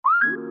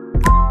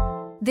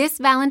This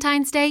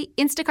Valentine's Day,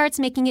 Instacart's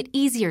making it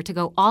easier to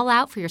go all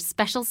out for your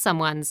special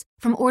someones.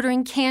 From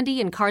ordering candy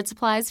and card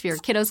supplies for your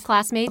kiddos'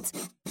 classmates,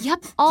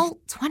 yep, all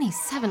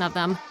 27 of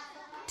them,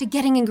 to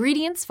getting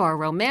ingredients for a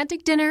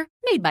romantic dinner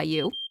made by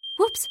you.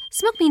 Whoops,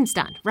 smoked beans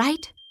done,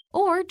 right?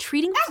 Or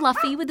treating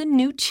Fluffy with a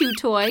new chew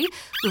toy.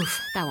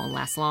 Oof, that won't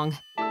last long.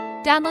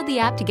 Download the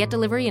app to get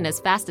delivery in as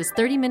fast as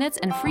 30 minutes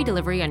and free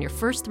delivery on your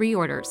first 3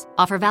 orders.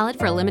 Offer valid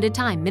for a limited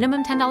time.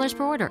 Minimum $10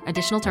 per order.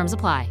 Additional terms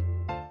apply.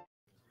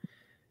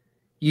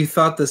 You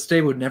thought this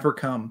day would never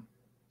come.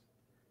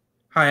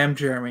 Hi, I'm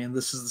Jeremy, and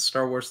this is the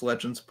Star Wars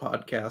Legends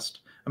podcast.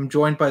 I'm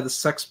joined by the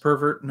sex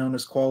pervert known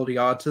as Quality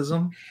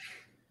Autism,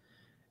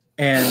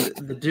 and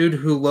the dude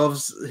who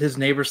loves his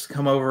neighbors to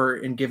come over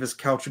and give his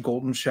couch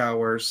golden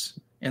showers,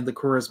 and the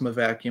charisma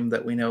vacuum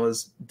that we know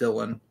as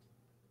Dylan.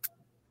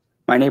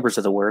 My neighbors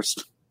are the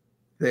worst.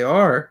 They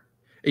are.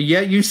 And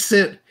yet you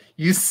sit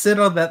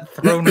on that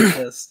throne of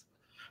this.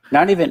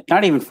 Not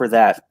even for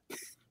that.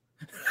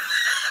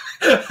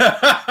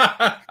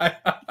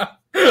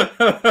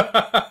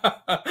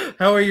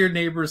 How are your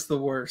neighbors the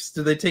worst?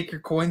 Do they take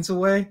your coins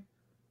away?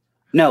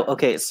 No,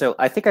 okay, so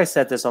I think I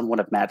said this on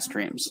one of Matt's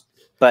streams,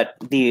 but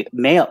the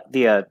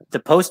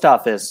post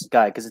office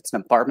guy, because it's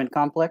an apartment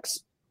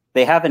complex,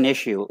 they have an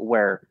issue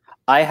where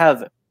I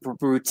have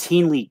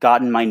routinely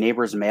gotten my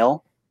neighbor's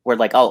mail where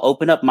like I'll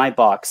open up my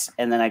box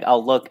and then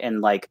I'll look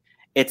and like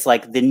it's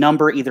like the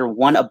number either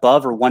one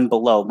above or one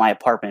below my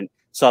apartment.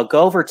 So I'll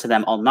go over to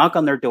them, I'll knock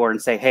on their door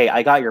and say, hey,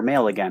 I got your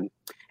mail again.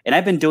 And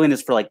I've been doing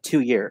this for like 2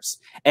 years.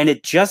 And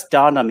it just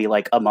dawned on me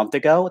like a month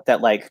ago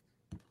that like...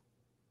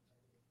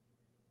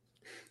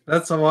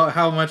 That's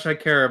how much I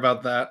care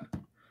about that.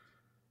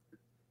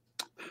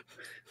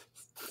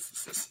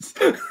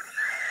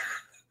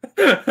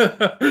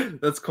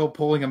 That's called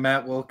pulling a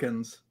Matt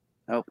Wilkins.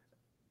 Oh.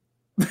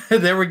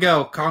 There we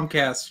go.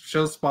 Comcast,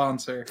 show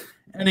sponsor.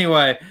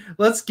 Anyway,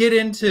 let's get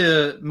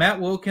into Matt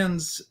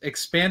Wilkins'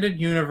 Expanded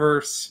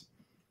Universe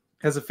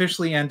has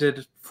officially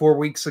ended 4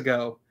 weeks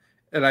ago,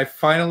 and I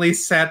finally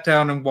sat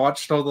down and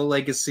watched all the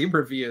Legacy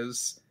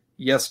reviews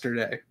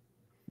yesterday.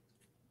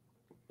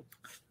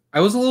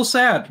 I was a little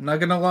sad, not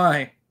gonna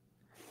lie.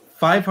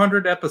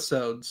 500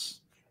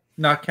 episodes,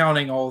 not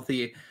counting all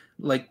the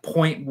like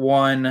 0.1,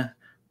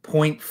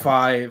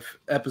 0.5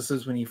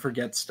 episodes when you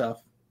forget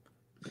stuff.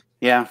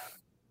 Yeah.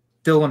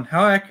 Dylan,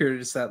 how accurate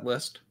is that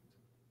list?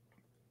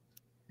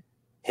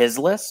 His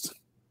list?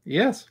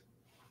 Yes.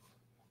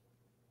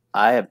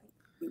 I have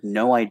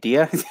no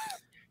idea.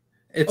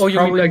 You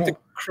mean like the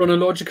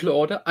chronological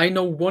order? I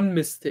know one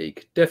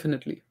mistake,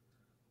 definitely.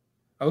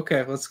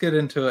 Okay, let's get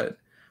into it.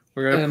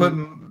 We're going to put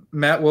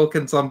Matt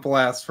Wilkins on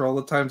blast for all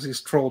the times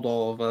he's trolled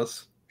all of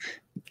us.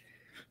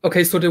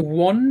 Okay, so the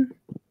one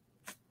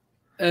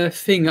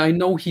thing I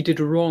know he did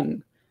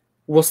wrong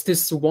was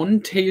this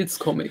one Tales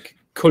comic,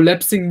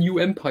 Collapsing New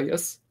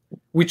Empires,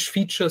 which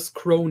features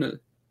Chronal,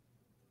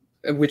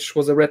 which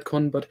was a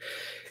retcon, but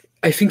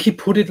I think he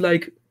put it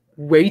like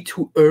way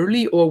too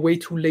early or way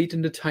too late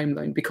in the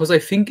timeline, because I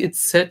think it's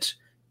set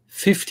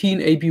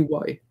 15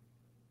 ABY.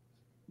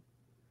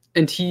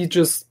 And he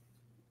just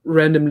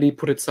randomly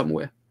put it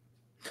somewhere.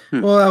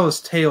 Well, that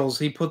was Tales.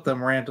 He put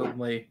them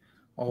randomly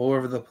all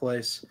over the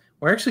place.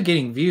 We're actually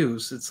getting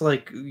views. It's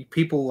like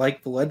people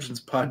like the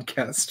Legends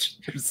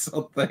podcast or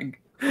something.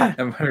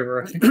 Am I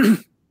right?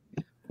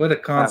 What a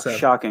concept.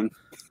 Shocking.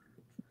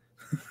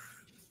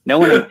 No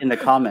one in the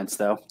comments,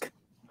 though.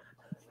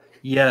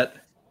 Yet.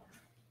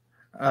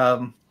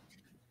 God.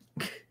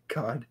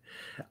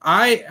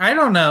 I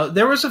don't know.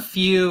 There was a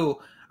few.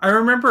 I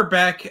remember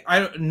back.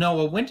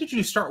 Noah, when did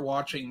you start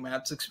watching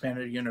Matt's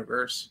Expanded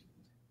Universe?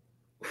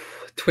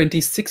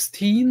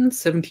 2016,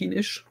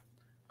 17-ish.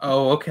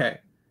 Oh, okay.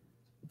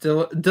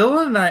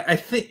 Dylan and I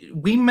think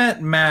we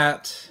met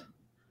Matt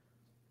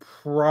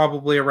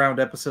probably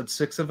around episode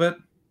 6 of it.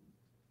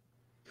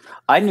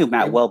 I knew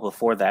Matt well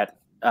before that.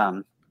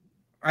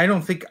 I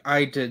don't think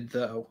I did,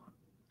 though.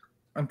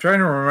 I'm trying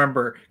to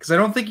remember, because I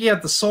don't think he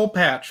had the soul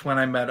patch when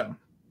I met him.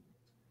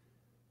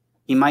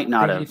 He might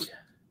not have.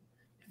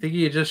 I think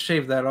he had just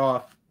shaved that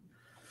off.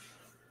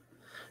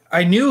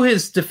 I knew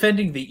his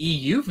Defending the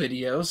EU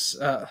videos.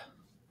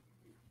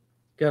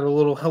 Got a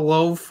little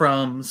hello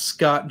from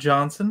Scott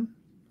Johnson.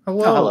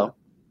 Hello. Oh, hello.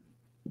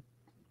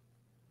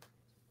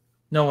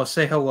 Noah,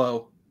 say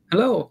hello.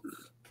 Hello.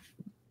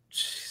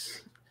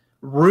 Jeez.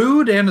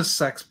 Rude and a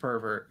sex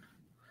pervert.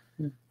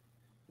 And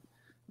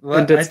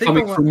that's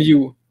coming from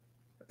you.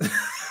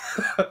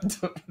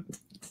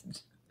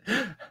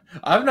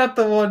 I'm not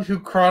the one who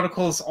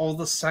chronicles all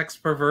the sex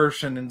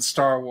perversion in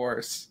Star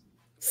Wars.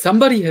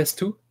 Somebody has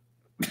to.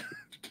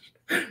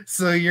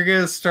 So you're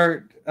going to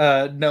start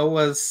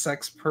Noah's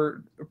sex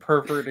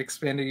pervert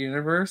Expanded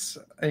Universe?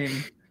 I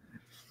mean,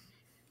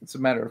 it's a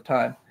matter of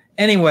time.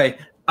 Anyway,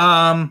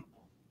 I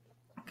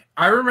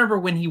remember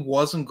when he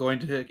wasn't going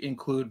to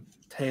include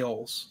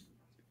Tales.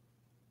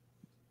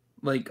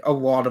 Like, a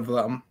lot of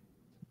them.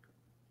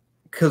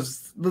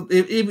 Because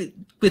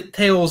with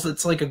Tales,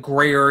 it's like a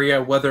gray area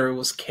whether it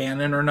was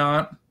canon or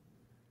not.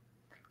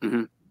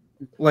 Mm-hmm.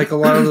 Like a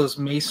lot of those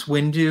Mace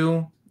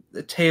Windu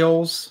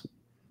tales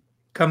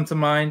come to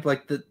mind,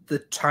 like the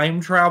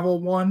time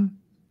travel one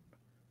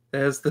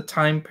that has the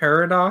time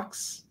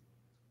paradox.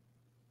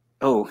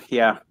 Oh,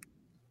 yeah.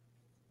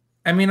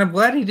 I mean, I'm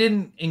glad he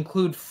didn't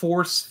include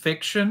Force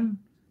Fiction,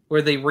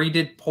 where they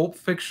redid Pulp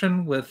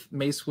Fiction with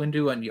Mace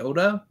Windu and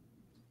Yoda,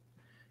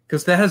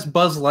 because that has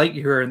Buzz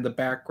Lightyear in the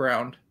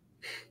background.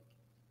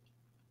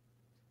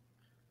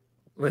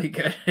 Like,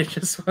 I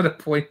just want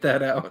to point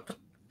that out.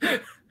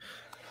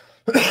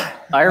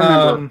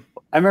 I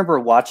remember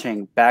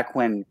watching back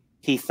when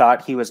he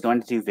thought he was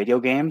going to do video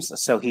games,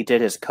 so he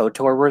did his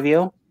KOTOR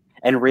review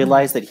and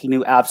realized that he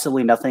knew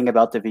absolutely nothing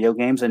about the video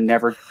games and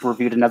never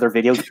reviewed another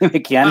video game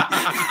again.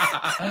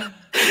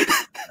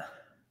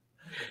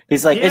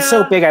 He's like, it's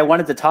so big, I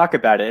wanted to talk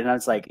about it. And I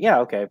was like, yeah,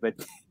 okay, but...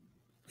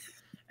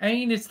 I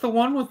mean, it's the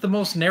one with the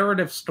most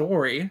narrative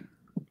story.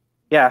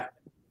 Yeah.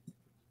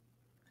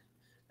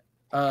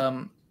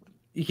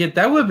 Yeah,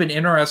 that would have been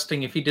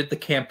interesting if he did the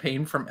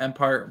campaign from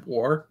Empire at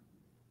War.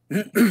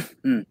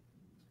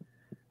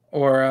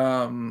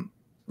 Or,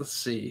 let's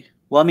see.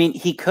 Well, I mean,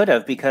 he could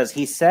have, because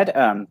he said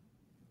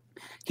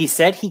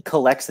he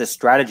collects the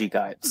strategy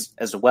guides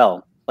as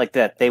well, like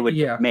that they would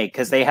make,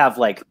 because they have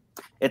like,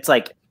 it's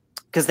like,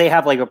 because they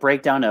have like a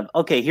breakdown of,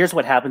 okay, here's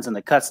what happens in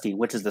the cutscene,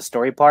 which is the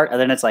story part, and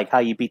then it's like how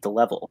you beat the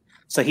level.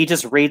 So he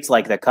just reads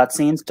like the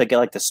cutscenes to get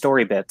like the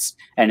story bits,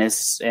 and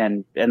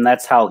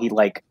that's how he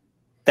like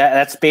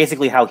that's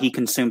basically how he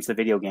consumes the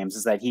video games,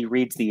 is that he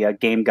reads the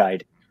game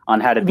guide on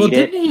how to beat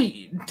it.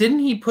 Didn't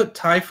he put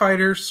TIE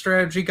Fighter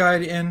strategy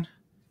guide in?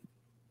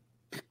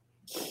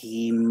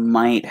 He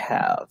might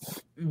have,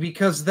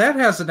 because that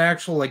has an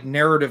actual like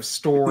narrative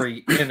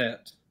story in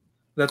it.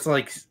 That's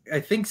like, I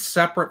think,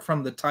 separate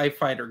from the TIE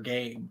Fighter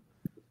game.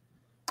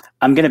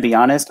 I'm going to be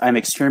honest, I'm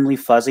extremely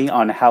fuzzy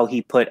on how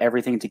he put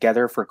everything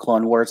together for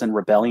Clone Wars and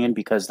Rebellion,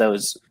 because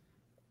those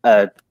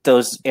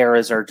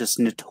eras are just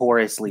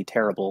notoriously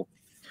terrible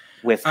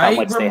with how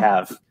much they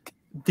have.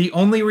 The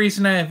only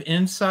reason I have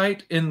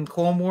insight in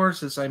Clone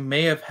Wars is I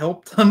may have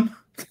helped them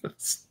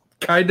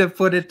kind of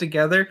put it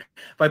together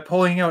by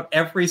pulling out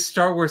every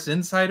Star Wars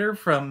Insider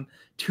from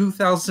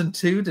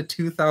 2002 to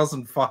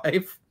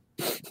 2005.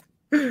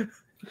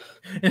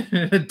 In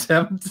an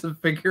attempt to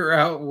figure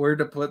out where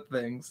to put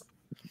things.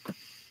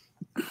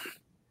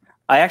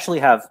 I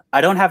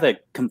don't have a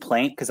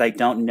complaint because I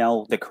don't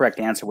know the correct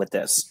answer with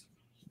this.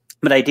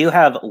 But I do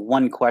have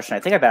one question.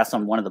 I think I've asked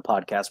on one of the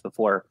podcasts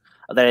before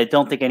that I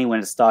don't think anyone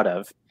has thought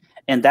of.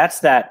 And that's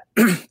that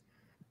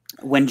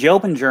when Joe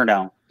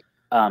Bongiorno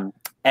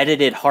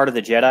edited Heart of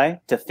the Jedi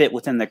to fit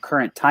within the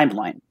current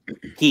timeline,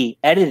 he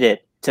edited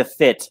it to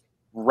fit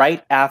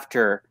right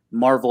after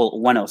Marvel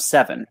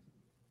 107.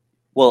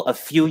 Well, a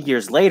few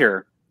years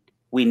later,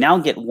 we now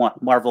get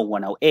Marvel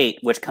 108,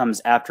 which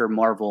comes after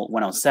Marvel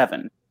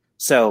 107.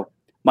 So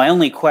my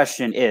only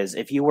question is,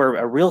 if you were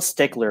a real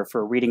stickler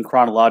for reading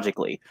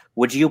chronologically,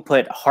 would you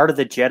put Heart of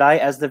the Jedi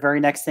as the very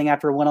next thing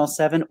after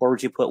 107, or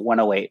would you put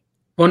 108?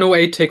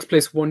 108 takes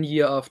place 1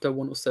 year after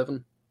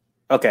 107.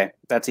 Okay,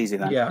 that's easy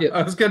then. Yeah,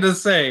 I was going to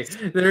say,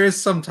 there is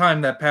some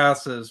time that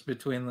passes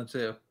between the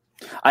two.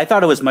 I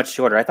thought it was much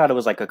shorter. I thought it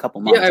was like a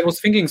couple months. Yeah, I was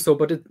thinking so,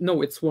 but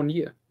it's 1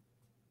 year.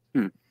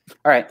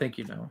 All right. Thank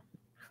you, Noah.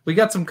 We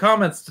got some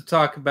comments to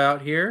talk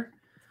about here.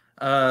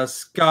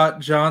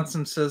 Scott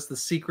Johnson says the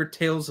Secret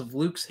Tales of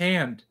Luke's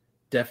Hand,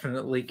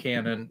 definitely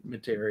canon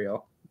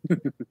material.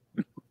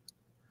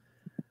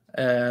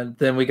 And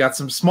then we got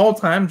some Small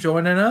Time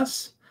joining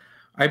us.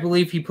 I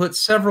believe he put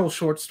several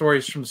short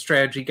stories from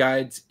strategy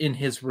guides in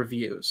his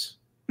reviews.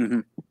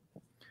 Mm-hmm.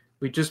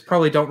 We just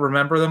probably don't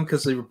remember them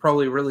because they were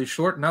probably really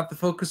short, not the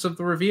focus of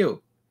the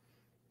review.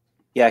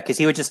 Yeah, because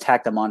he would just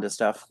tack them onto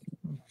stuff.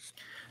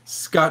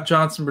 Scott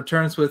Johnson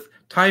returns with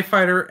TIE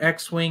Fighter,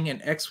 X-Wing,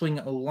 and X-Wing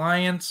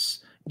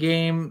Alliance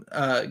game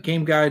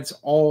guides.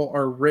 All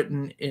are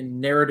written in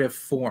narrative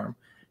form.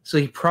 So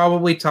he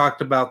probably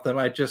talked about them.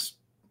 I just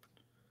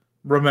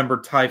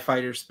remember TIE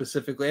Fighter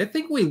specifically. I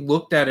think we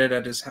looked at it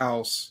at his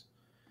house.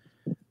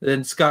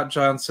 Then Scott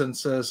Johnson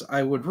says,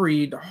 I would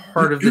read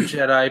Heart of the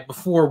Jedi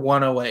before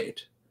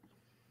 108.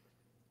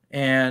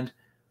 And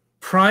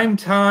Prime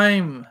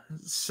Time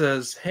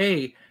says,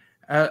 hey,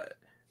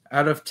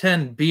 out of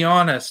 10, be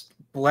honest,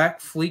 Black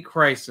Fleet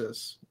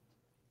Crisis.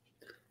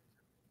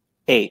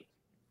 8.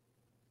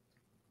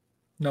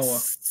 Noah.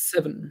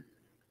 7.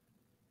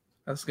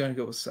 I was going to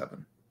go with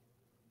 7.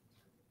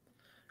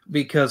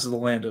 Because of the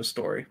Lando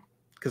story.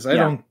 Because I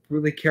don't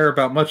really care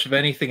about much of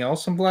anything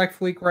else in Black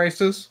Fleet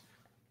Crisis.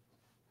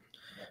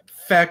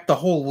 In fact, the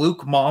whole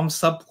Luke mom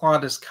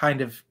subplot is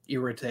kind of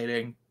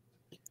irritating.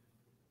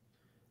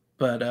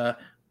 But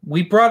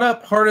we brought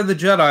up Heart of the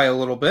Jedi a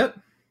little bit.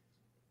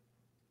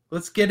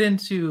 Let's get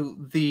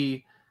into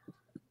the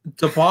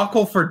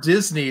debacle for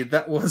Disney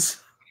that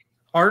was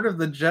Heart of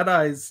the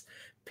Jedi's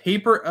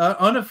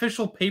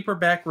unofficial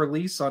paperback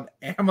release on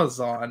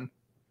Amazon.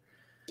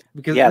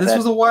 Because this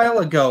was a while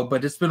ago,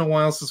 but it's been a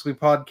while since we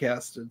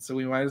podcasted, so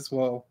we might as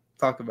well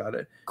talk about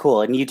it.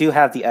 Cool, and you do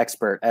have the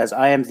expert, as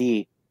I am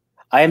the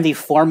I am the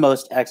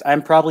foremost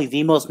I'm probably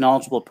the most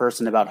knowledgeable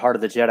person about Heart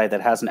of the Jedi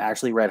that hasn't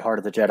actually read Heart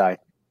of the Jedi.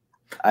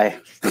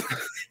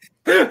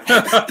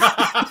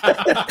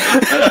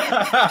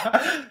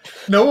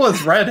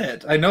 Noah's read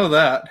it. I know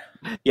that.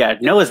 Yeah,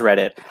 Noah's read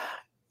it.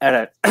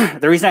 And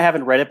the reason I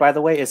haven't read it, by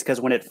the way, is because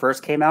when it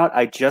first came out,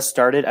 I just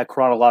started a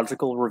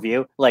chronological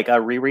review, like a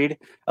reread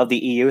of the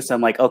EU. So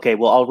I'm like, okay,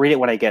 well, I'll read it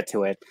when I get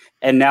to it.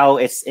 And now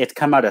it's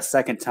come out a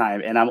second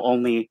time, and I'm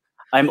only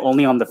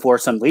on the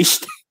Force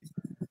Unleashed.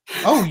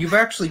 Oh, you've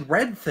actually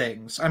read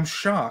things. I'm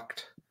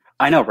shocked.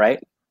 I know, right?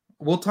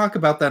 We'll talk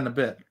about that in a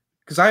bit,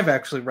 because I've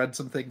actually read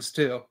some things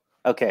too.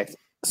 Okay,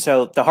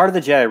 so the Heart of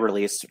the Jedi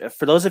release,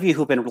 for those of you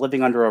who've been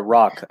living under a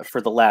rock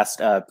for the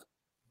last,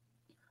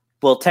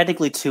 well,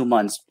 technically 2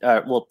 months,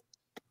 well,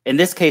 in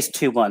this case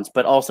 2 months,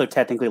 but also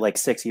technically like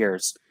 6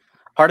 years.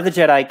 Heart of the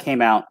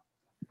Jedi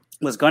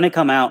was going to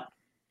come out,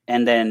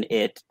 and then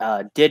it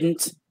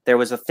didn't. There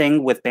was a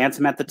thing with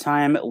Bantam at the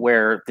time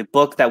where the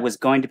book that was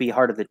going to be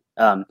Heart of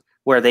the,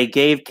 where they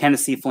gave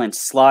Kenneth C.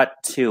 Flint's slot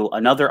to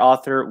another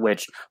author,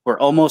 which we're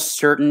almost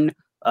certain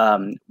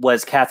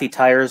was Kathy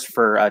Tyers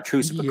for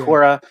Truce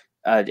Bakura.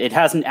 It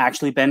hasn't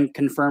actually been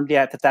confirmed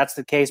yet that that's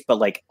the case, but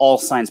like all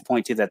signs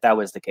point to that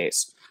was the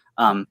case.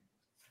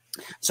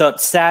 So it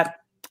sat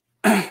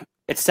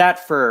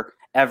for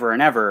ever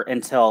and ever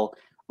until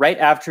right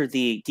after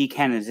the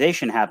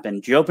decanonization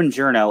happened. Joe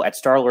Bongiorno at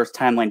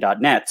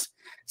StarWarsTimeline.net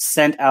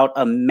sent out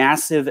a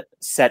massive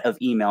set of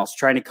emails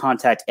trying to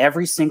contact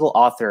every single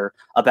author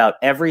about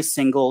every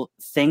single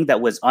thing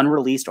that was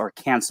unreleased or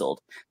canceled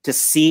to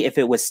see if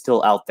it was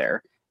still out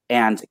there.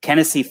 And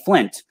Kenneth C.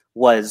 Flint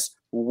was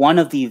one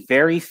of the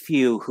very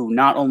few who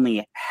not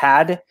only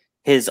had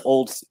his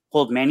old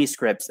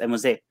manuscripts and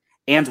was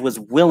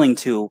willing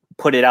to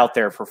put it out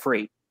there for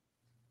free.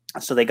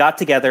 So they got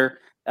together.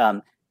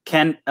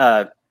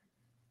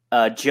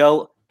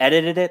 Joe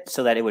edited it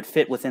so that it would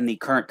fit within the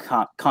current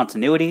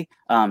continuity,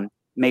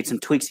 made some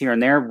tweaks here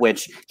and there,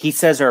 which he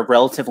says are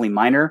relatively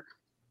minor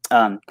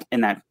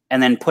in that,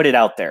 and then put it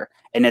out there.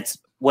 And it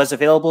was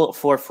available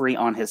for free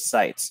on his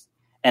sites.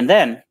 And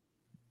then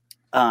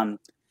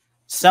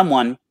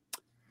someone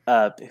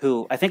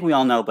who I think we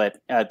all know, but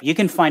you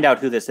can find out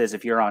who this is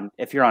if you're on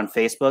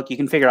Facebook. You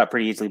can figure it out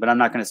pretty easily, but I'm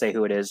not going to say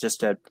who it is just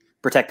to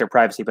protect their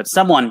privacy. But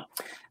someone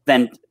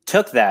then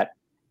took that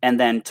and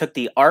then took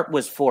the art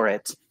was for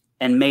it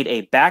and made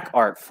a back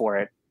art for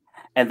it,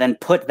 and then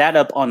put that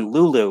up on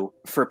Lulu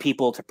for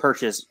people to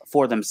purchase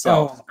for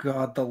themselves. Oh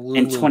God, the Lulu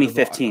in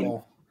 2015.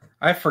 debacle.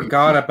 I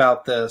forgot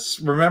about this.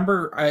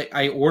 Remember,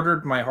 I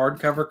ordered my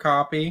hardcover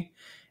copy,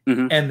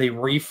 and they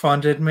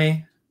refunded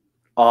me.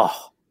 Oh,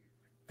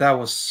 that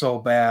was so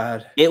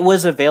bad. It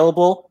was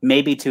available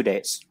maybe 2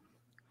 days,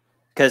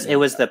 because it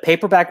was the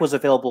paperback was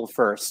available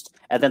first,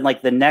 and then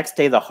like the next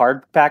day the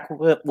hardback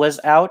was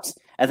out,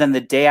 and then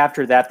the day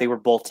after that they were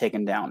both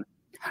taken down.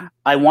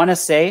 I want to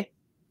say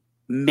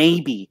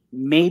maybe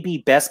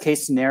best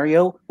case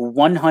scenario,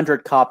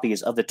 100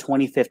 copies of the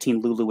 2015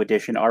 Lulu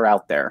edition are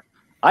out there.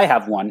 I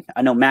have one.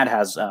 I know Matt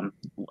has. A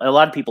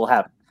lot of people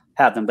have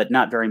them, but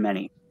not very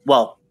many.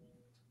 Well,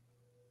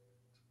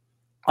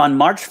 on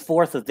March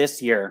 4th of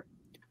this year,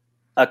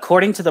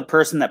 according to the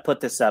person that put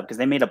this up, because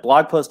they made a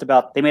post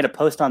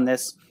on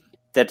this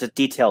that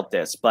detailed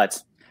this,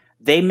 but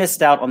they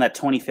missed out on that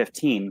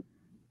 2015,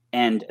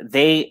 and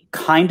they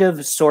kind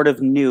of sort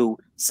of knew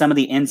some of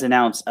the ins and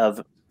outs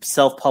of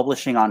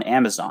self-publishing on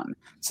Amazon.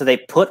 So they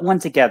put one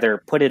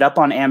together, put it up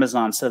on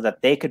Amazon so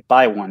that they could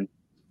buy one,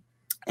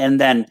 and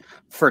then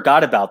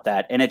forgot about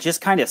that. And it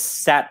just kind of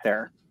sat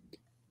there.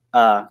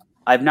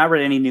 I've not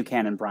read any new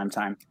canon Prime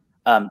Time,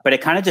 but it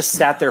kind of just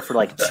sat there for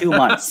like 2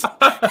 months.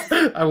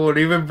 I won't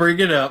even bring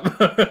it up.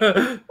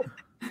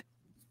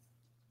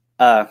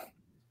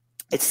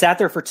 It sat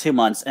there for 2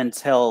 months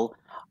until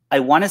I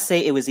want to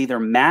say it was either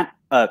Matt.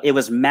 It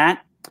was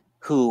Matt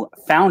who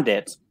found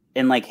it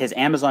in like his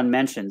Amazon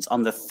mentions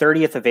on the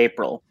 30th of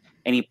April,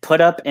 and he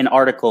put up an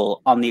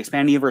article on the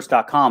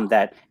expandeduniverse.com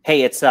that,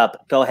 hey, it's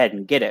up, go ahead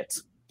and get it.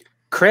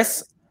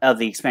 Chris of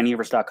the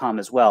expandeduniverse.com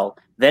as well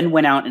then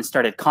went out and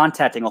started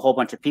contacting a whole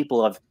bunch of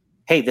people of,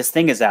 hey, this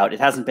thing is out, it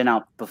hasn't been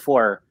out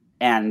before,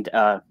 and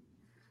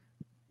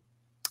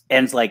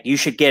like you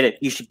should get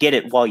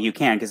it while you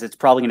can, because it's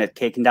probably going to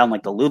take down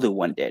like the Lulu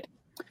one did.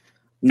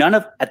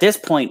 At this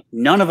point,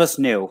 none of us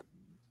knew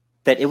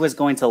that it was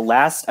going to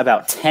last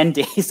about 10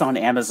 days on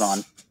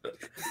Amazon,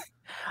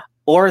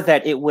 or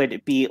that it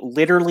would be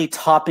literally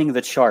topping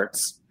the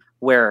charts,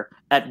 where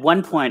at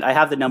one point, I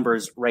have the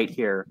numbers right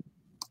here.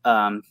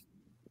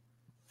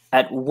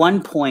 At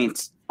one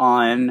point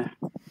on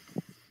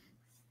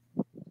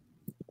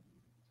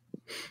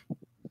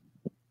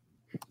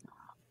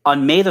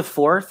May the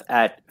 4th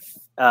at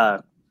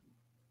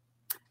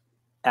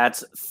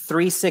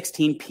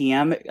 3:16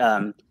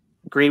 p.m.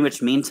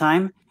 Greenwich Mean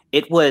Time,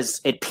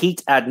 it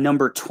peaked at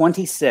number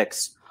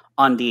 26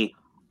 on the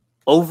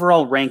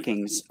overall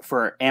rankings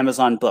for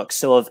Amazon books.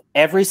 So of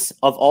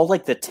all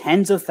like the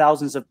tens of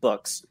thousands of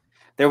books,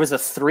 there was a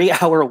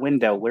 3-hour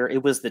window where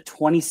it was the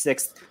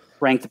 26th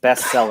ranked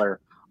bestseller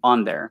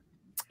on there.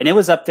 and it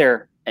was up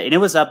there. And it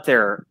was up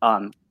there,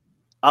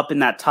 up in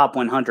that top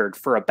 100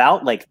 for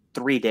about like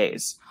 3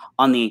 days.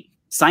 On the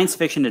science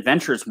fiction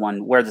adventures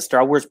one, where the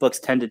Star Wars books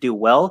tend to do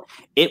well,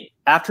 it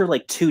after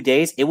like 2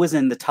 days, it was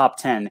in the top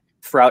 10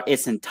 throughout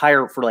its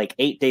entire for like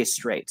 8 days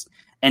straight.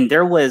 And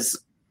there was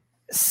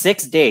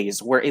 6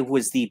 days where it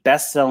was the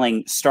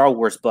best-selling Star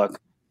Wars book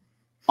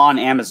on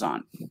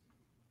Amazon.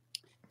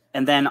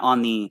 And then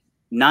on the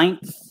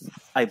 9th,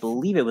 I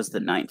believe it was the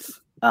 9th.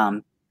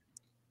 On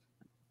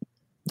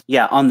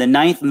the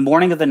 9th, in the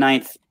morning of the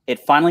 9th, it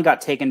finally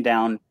got taken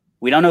down.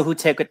 We don't know who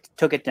took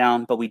it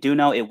down, but we do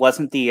know it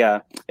wasn't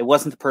the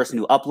person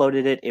who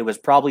uploaded it. It was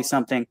probably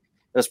something. It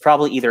was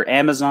probably either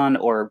Amazon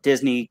or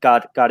Disney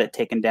got it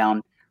taken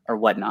down or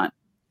whatnot.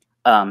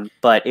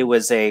 But it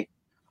was a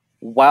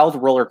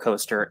wild roller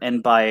coaster,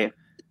 and by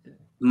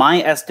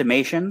my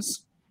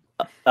estimations,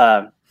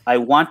 I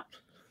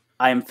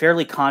am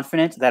fairly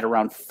confident that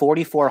around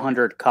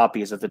 4,400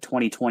 copies of the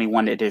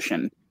 2021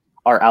 edition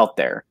are out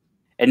there.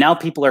 And now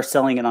people are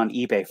selling it on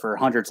eBay for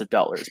hundreds of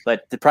dollars,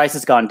 but the price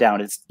has gone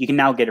down. You can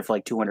now get it for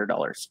like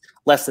 $200,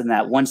 less than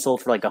that. One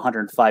sold for like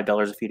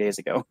 $105 a few days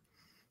ago.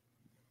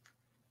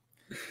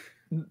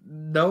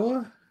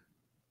 Noah,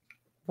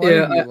 why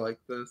are you like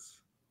this?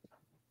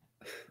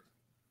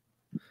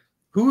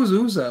 Who's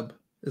Uzub?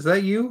 Is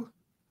that you?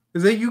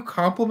 Is that you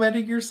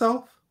complimenting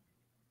yourself?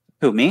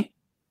 Who, me?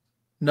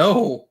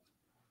 No.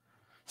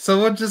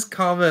 Someone just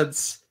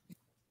comments,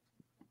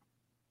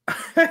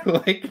 I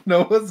like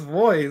Noah's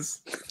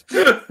voice.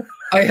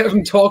 I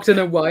haven't talked in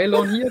a while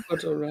on here,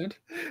 but all right.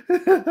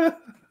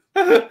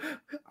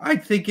 I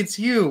think it's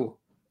you.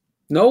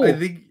 No. I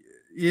think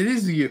it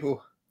is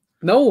you.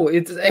 No,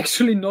 it's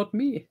actually not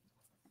me.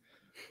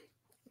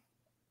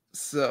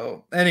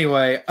 So,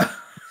 anyway.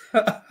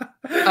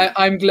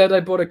 I'm glad I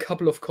bought a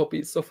couple of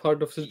copies of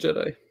Heart of the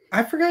Jedi.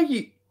 I forgot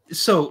you.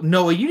 So,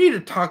 Noah, you need to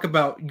talk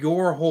about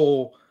your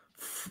whole...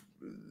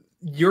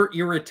 your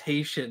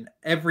irritation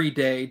every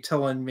day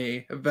telling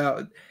me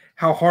about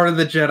how Heart of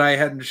the Jedi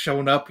hadn't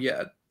shown up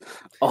yet.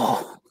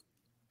 Oh,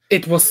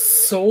 it was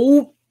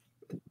so...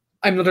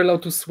 I'm not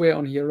allowed to swear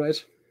on here,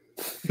 right?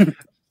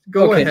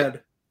 Go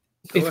ahead.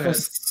 It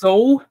was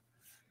so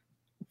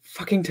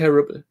fucking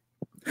terrible.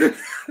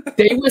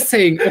 They were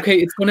saying, okay,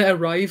 it's going to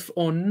arrive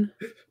on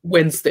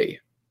Wednesday.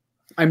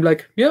 I'm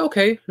like, yeah,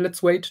 okay,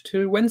 let's wait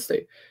till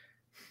Wednesday.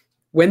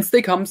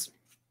 Wednesday comes,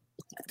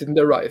 didn't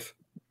arrive.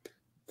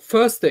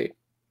 Thursday,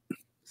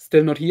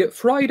 still not here.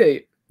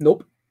 Friday,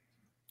 nope.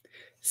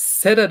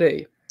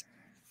 Saturday,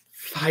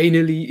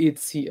 finally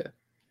it's here.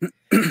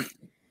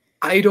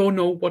 I don't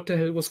know what the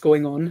hell was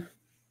going on,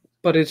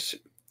 but it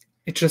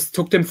just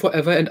took them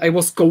forever, and I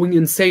was going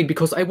insane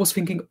because I was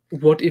thinking,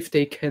 what if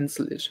they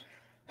cancel it?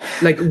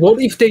 Like,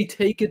 what if they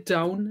take it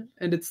down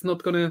and it's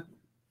not gonna,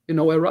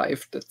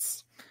 arrive?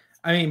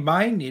 I mean,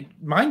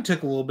 mine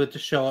took a little bit to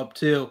show up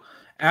too.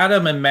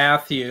 Adam and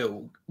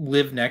Matthew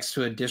live next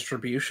to a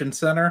distribution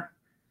center,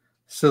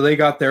 so they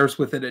got theirs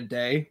within a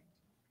day.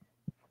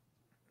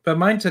 But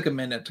mine took a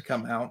minute to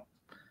come out.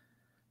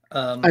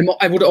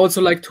 I would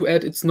also like to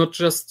add, it's not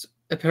just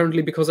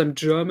apparently because I'm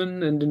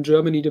German and in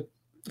Germany the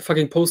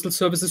fucking postal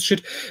service is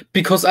shit,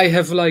 because I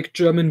have like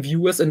German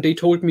viewers and they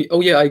told me,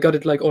 oh yeah, I got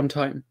it like on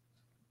time.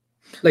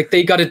 Like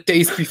they got it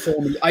days before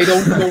me. I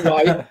don't know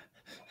why.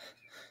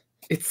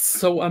 It's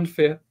so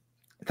unfair.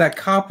 That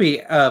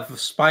copy of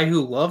Spy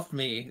Who Loved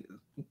Me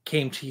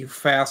came to you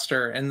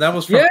faster, and that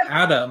was from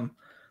Adam.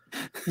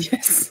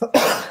 Yes.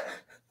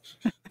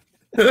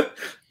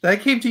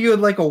 That came to you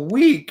in like a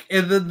week,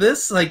 and then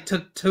this like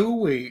took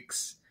 2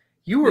 weeks.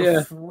 You were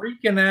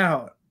freaking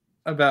out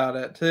about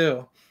it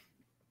too.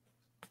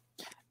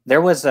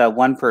 There was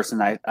one person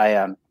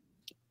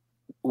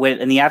when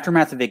in the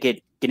aftermath of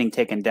it getting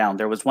taken down,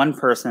 there was one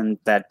person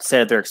that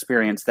said their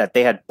experience that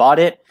they had bought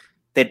it.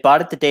 They'd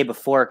bought it the day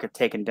before it got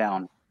taken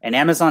down, and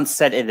Amazon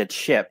said it had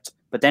shipped,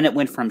 but then it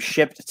went from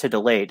shipped to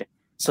delayed.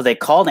 So they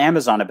called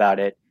Amazon about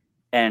it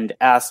and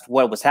asked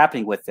what was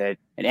happening with it.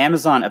 And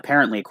Amazon,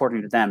 apparently,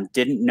 according to them,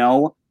 didn't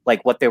know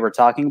like what they were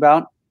talking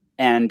about,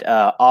 and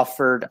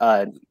offered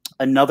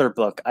another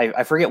book.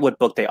 I forget what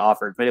book they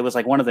offered, but it was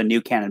like one of the new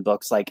canon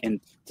books, like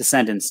in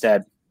Descent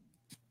instead.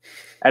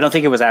 I don't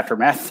think it was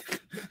Aftermath.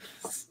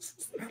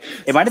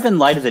 It might have been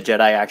Light of the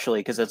Jedi, actually,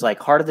 because it's like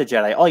Heart of the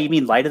Jedi. Oh, you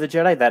mean Light of the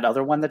Jedi? That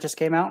other one that just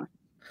came out?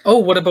 Oh,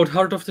 what about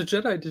Heart of the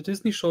Jedi, the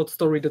Disney short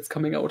story that's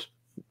coming out?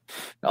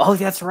 Oh,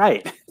 that's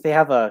right. They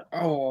have a...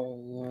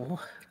 Oh...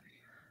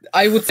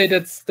 I would say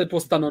that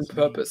was done on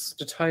purpose.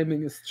 The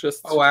timing is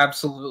just... Oh,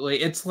 absolutely.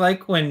 It's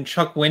like when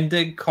Chuck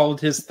Wendig called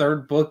his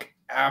third book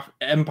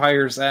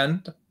Empire's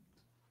End.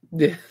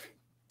 Yeah.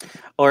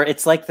 Or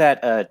it's like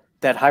that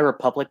High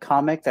Republic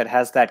comic that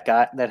has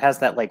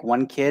that like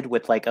one kid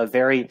with like a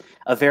very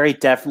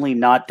definitely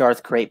not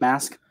Darth Krayt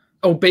mask.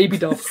 Oh, baby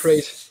Darth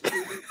Krayt.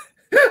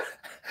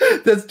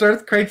 That's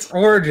Darth Krayt's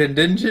origin,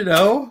 didn't you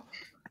know?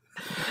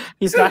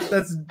 He's not.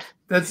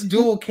 That's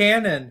dual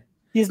canon.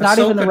 He's not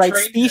even the right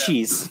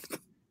species.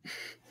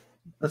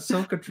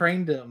 Ahsoka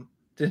trained him.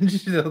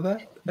 Didn't you know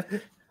that?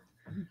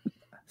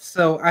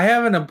 So I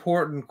have an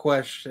important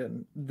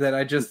question that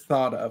I just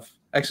thought of.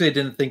 Actually, I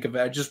didn't think of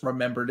it. I just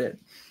remembered it.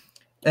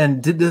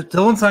 And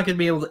Dylan's not going to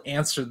be able to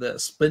answer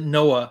this, but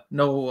Noah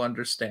will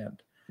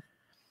understand.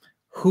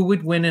 Who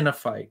would win in a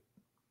fight?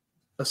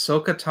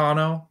 Ahsoka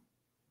Tano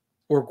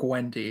or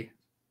Gwendy?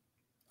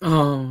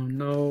 Oh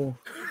no.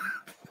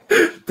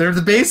 They're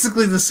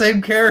basically the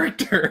same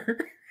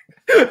character.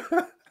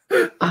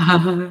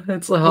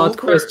 That's a hard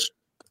question.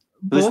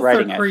 Who's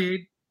writing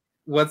it?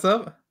 What's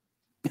up?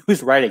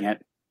 Who's writing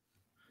it?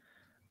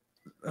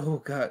 Oh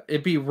god,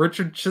 it'd be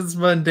Richard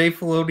Chisma and Dave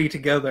Filoni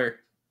together.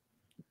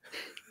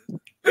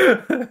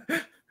 But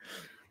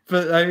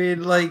I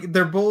mean, like,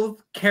 they're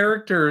both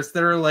characters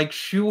that are like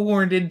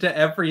shoehorned into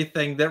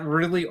everything that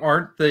really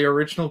aren't the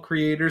original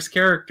creator's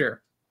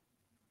character.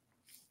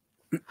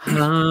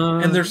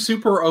 And they're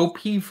super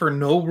OP for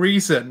no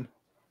reason.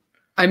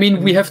 I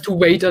mean, we have to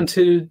wait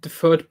until the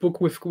third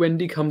book with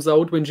Gwendy comes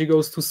out when she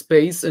goes to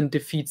space and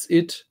defeats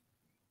it.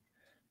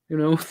 You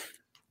know?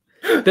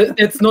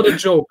 That's not a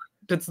joke.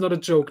 That's not a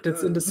joke.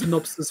 That's in the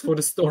synopsis for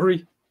the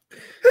story.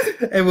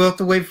 And we'll have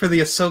to wait for the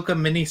Ahsoka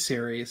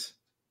miniseries.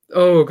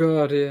 Oh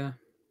god, yeah.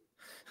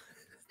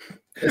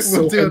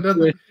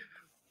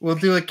 We'll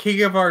do a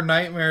King of Our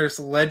Nightmares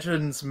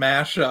Legends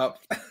mashup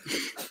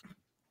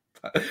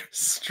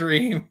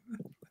stream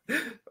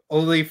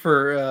only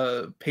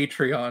for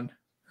Patreon.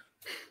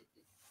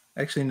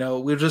 Actually, no,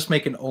 we'll just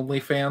make an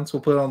OnlyFans.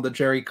 We'll put it on the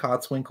Jerry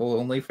Cotswinkle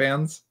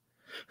OnlyFans.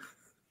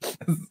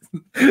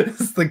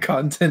 It's the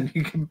content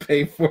you can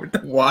pay for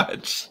to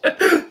watch.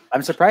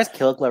 I'm surprised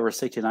Kill Clever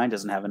 69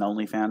 doesn't have an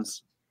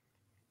OnlyFans.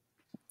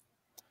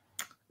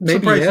 Maybe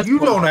surprised you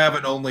don't have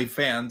an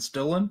OnlyFans,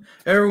 Dylan.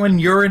 Everyone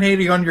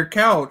urinating on your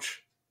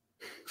couch.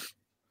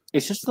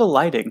 It's just the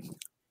lighting.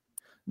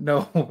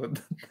 No,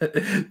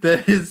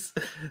 that is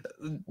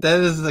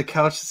the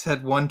couch that's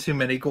had one too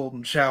many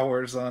golden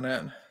showers on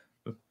it.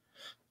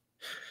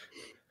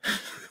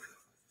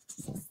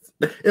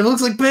 It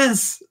looks like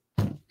piss.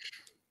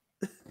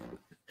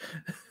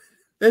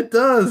 It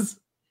does.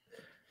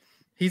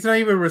 He's not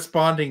even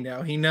responding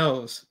now. He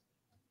knows.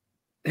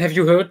 Have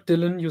you heard,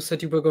 Dylan? You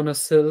said you were gonna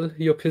sell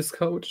your piss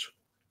couch.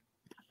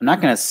 I'm not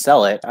gonna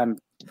sell it.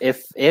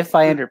 If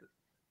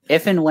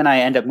and when I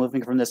end up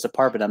moving from this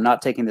apartment, I'm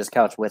not taking this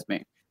couch with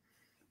me.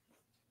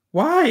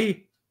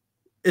 Why?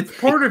 It's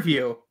part of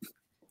you.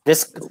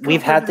 This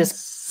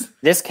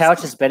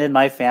couch has been in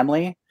my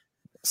family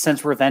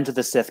since Revenge of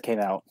the Sith came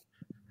out.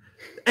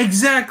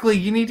 Exactly.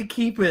 You need to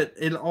keep it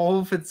in all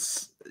of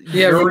its.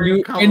 Yeah,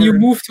 when you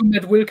move to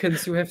Matt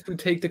Wilkins, you have to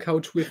take the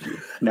couch with you.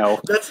 No.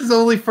 That's his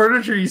only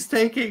furniture he's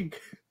taking.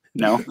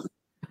 No.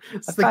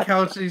 It's the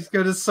couch. He's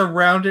going to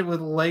surround it with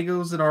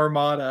Legos and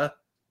Armada.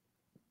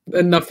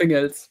 And nothing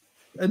else.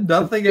 And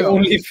nothing else. The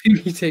only thing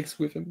he takes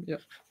with him, yeah.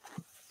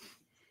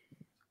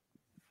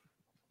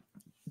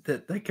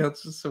 That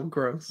couch is so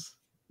gross.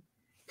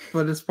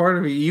 But it's part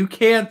of me. You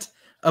can't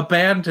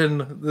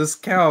abandon this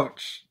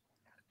couch.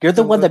 You're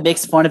the one that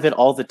makes fun of it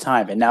all the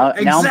time. And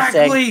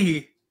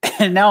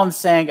now I'm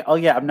saying, oh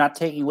yeah, I'm not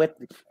taking with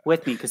me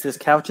because this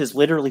couch is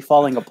literally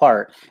falling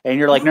apart. And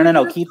you're like,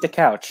 no, keep the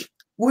couch.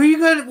 What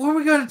are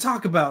we gonna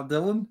talk about,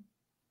 Dylan?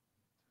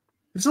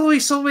 There's only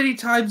so many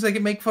times I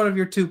can make fun of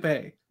your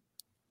toupee.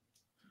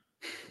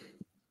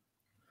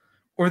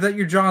 Or that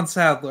you're John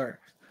Sadler.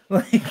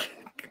 Like,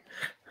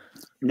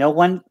 no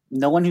one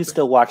who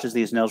still watches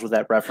these knows what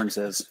that reference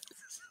is.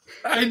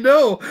 I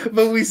know,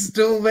 but we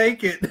still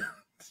make it.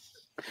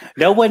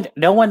 No one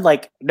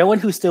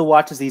who still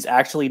watches these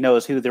actually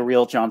knows who the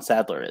real John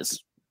Sadler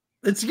is.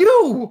 It's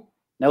you.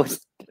 No,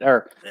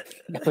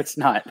 it's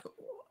not.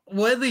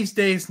 One of these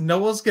days,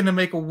 Noah's gonna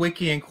make a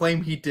wiki and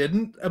claim he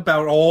didn't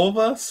about all of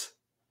us.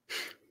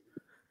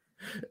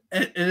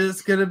 And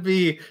it's gonna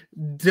be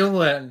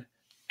Dylan,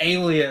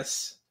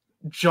 alias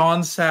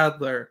John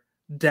Sadler,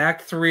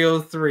 Dak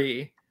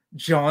 303,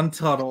 John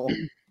Tuttle,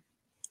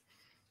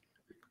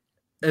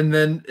 and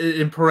then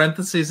in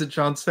parentheses at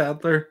John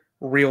Sadler,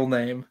 real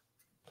name.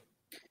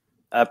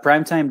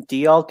 Primetime, do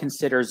y'all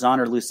consider Zahn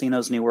or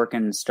Lucino's new work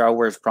in Star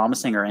Wars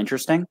promising or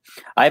interesting?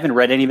 I haven't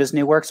read any of his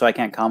new work, so I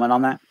can't comment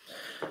on that.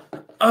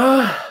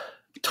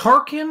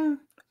 Tarkin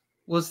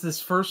was this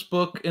first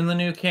book in the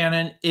new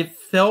canon. It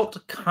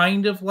felt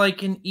kind of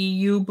like an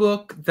EU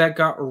book that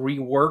got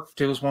reworked.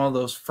 It was one of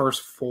those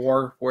first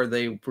four where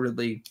they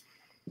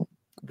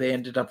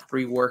ended up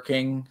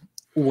reworking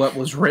what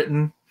was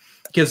written.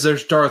 Because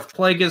there's Darth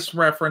Plagueis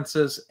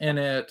references in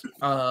it.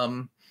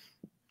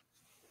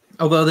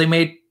 Although they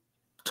made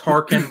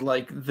Tarkin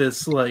like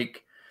this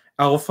like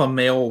alpha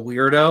male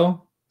weirdo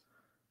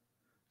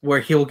where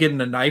he'll get in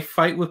a knife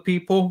fight with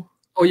people.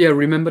 Oh yeah,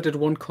 remember that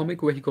one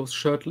comic where he goes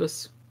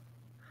shirtless?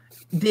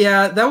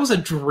 Yeah, that was a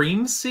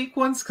dream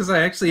sequence because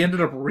I actually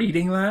ended up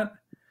reading that.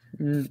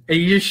 And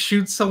he just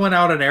shoots someone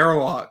out an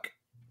airlock.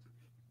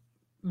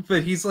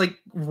 But he's like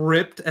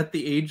ripped at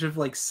the age of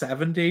like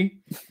 70.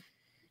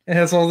 And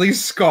has all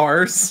these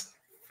scars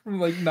from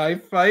like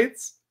knife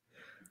fights.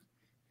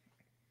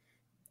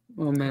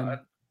 Oh man. God,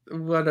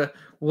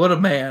 what a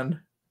man.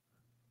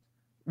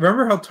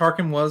 Remember how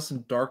Tarkin was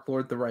in Dark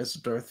Lord: The Rise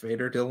of Darth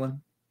Vader, Dylan?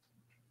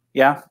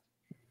 Yeah.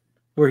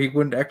 Where he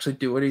wouldn't actually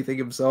do anything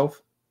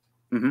himself.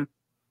 Mm-hmm.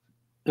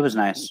 It was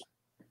nice.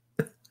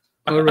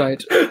 All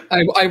right.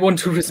 I want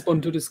to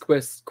respond to this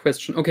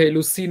question. Okay,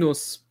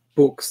 Lucino's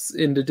books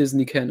in the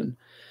Disney canon.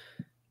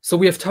 So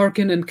we have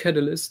Tarkin and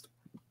Catalyst.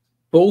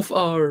 Both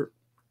are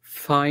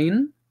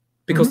fine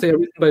because they are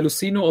written by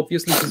Lucino.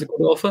 Obviously, he's a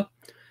good author.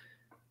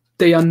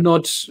 They are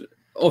not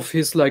of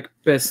his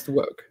best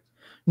work.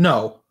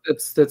 No.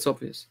 That's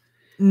obvious.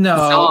 No.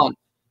 Zahn.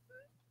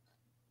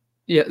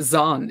 Yeah,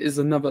 Zahn is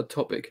another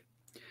topic.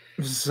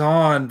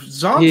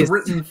 Zahn's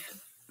written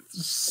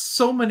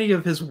so many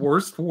of his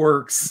worst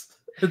works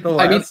in the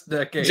last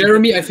decade.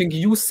 Jeremy, I think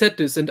you said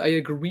this, and I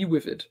agree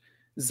with it.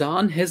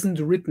 Zahn hasn't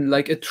written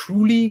a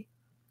truly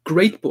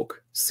great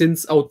book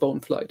since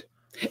Outbound Flight.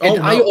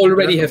 And I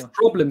already have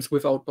problems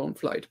with Outbound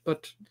Flight,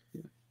 but...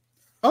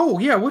 Oh,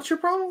 yeah, what's your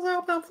problem with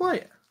Outbound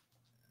Flight?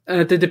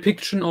 The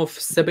depiction of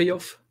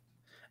Sebeyev.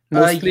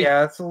 Mostly.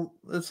 Yeah, it's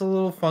a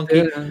little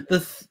funky.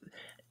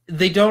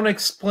 They don't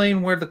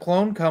explain where the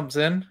clone comes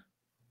in.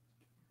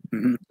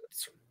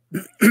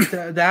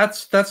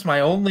 That's my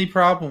only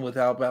problem with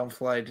Outbound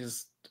Flight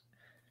is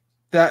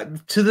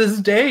that to this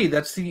day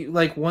that's the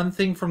one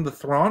thing from the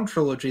Thrawn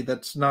trilogy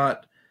that's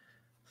not.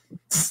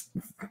 That's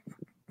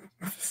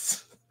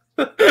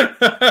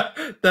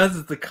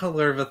the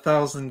color of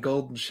 1,000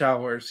 golden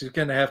showers. He's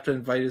gonna have to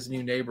invite his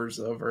new neighbors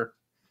over.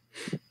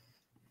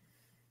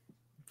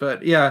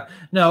 But yeah,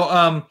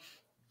 no.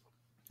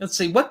 Let's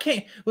see.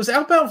 Was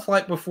Outbound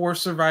Flight before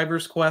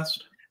Survivor's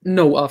Quest?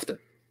 No, after.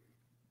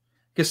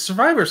 Because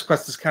Survivor's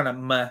Quest is kind of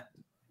meh.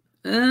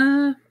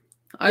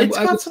 It's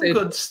got some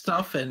good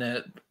stuff in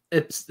it.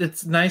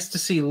 It's nice to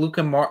see Luke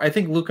and Mara. I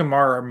think Luke and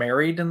Mara are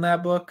married in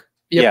that book.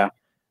 Yep. Yeah,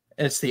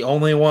 it's the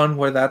only one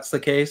where that's the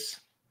case.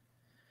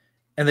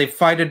 And they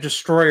fight a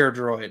destroyer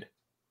droid.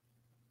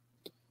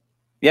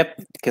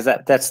 Yep, because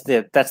that's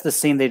the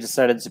scene they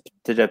decided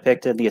to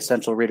depict in the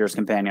Essential Reader's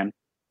Companion.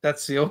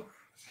 That's the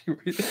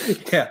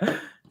yeah.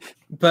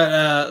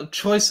 But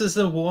Choices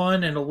of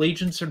One and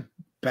Allegiance are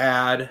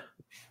bad.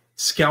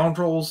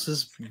 Scoundrels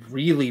is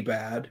really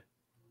bad.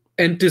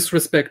 And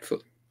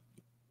disrespectful.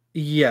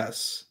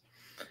 Yes.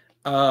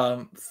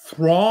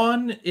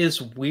 Thrawn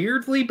is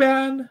weirdly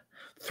bad.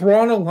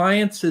 Thrawn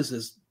Alliances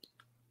is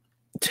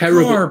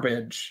terrible.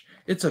 Garbage.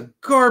 It's a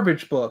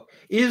garbage book.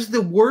 It is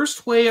the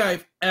worst way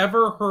I've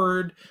ever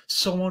heard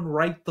someone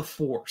write the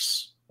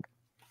Force.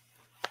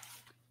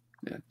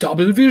 Yeah,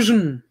 double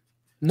vision.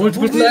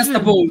 Multiple blaster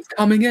bolts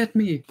coming at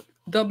me.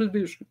 Double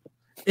vision.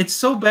 It's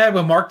so bad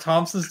when Mark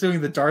Thompson's doing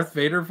the Darth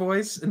Vader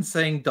voice and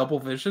saying double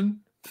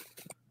vision.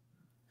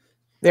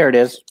 There it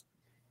is.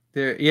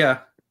 There,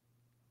 yeah.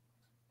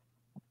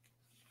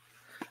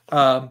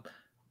 What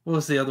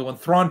was the other one?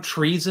 Thrawn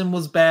Treason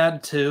was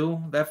bad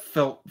too. That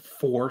felt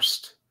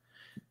forced.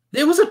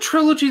 It was a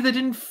trilogy that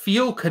didn't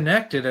feel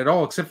connected at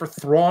all, except for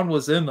Thrawn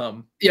was in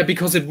them. Yeah,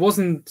 because it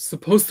wasn't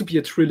supposed to be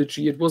a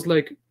trilogy. It was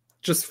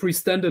just 3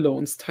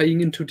 standalones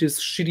tying into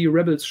this shitty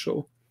Rebels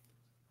show.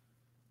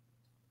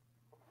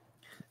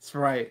 That's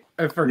right.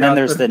 I forgot. And then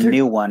there's the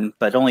new one,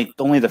 but only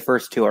the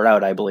first 2 are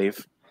out, I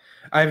believe.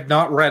 I've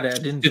not read it.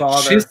 I didn't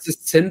bother. The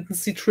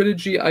Ascendancy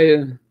trilogy.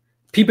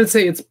 People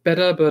say it's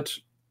better, but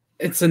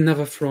it's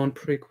another Thrawn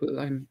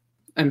prequel.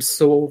 I'm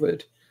so over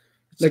it.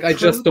 I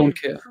just don't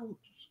care.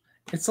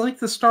 It's like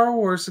the Star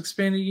Wars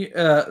expanded,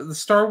 the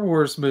Star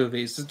Wars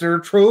movies. They're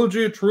a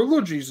trilogy of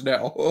trilogies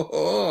now.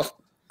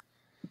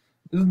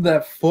 Isn't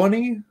that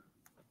funny?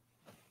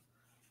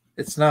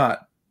 It's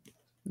not.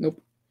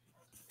 Nope.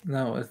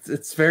 No,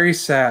 it's very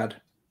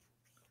sad.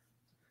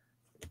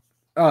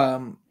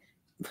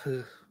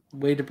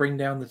 Way to bring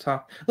down the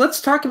top.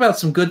 Let's talk about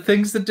some good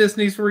things that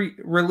Disney's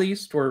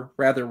released, or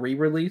rather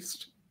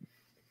re-released.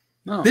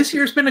 Oh. This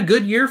year's been a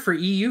good year for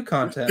EU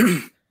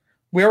content.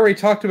 We already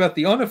talked about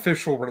the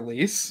unofficial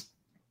release.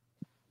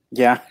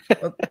 Yeah.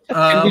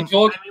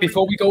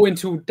 Before we go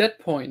into that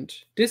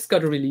point, this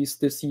got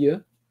released this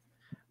year.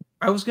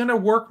 I was going to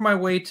work my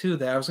way to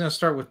that. I was going to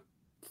start with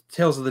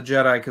Tales of the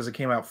Jedi because it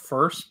came out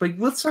first. But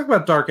let's talk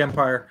about Dark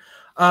Empire.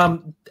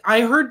 I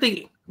heard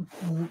they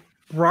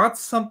brought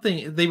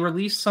something. They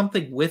released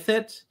something with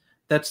it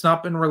that's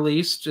not been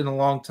released in a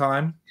long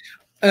time.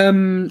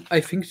 I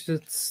think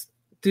that's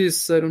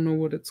this. I don't know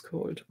what it's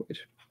called. Wait.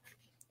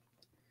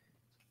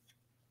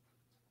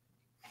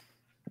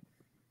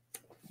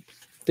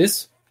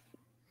 This?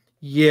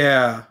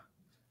 Yeah.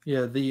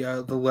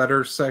 The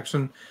letters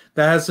section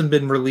that hasn't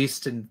been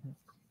released in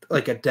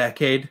a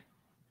decade.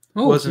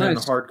 Oh, wasn't nice. in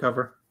the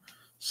hardcover.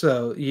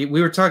 So we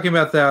were talking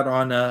about that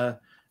on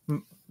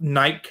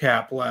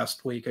Nightcap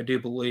last week, I do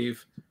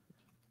believe.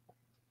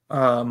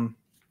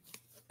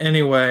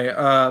 Anyway,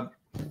 that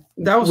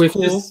was with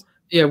cool.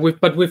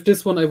 But with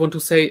this one, I want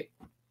to say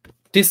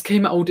this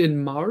came out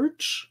in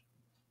March,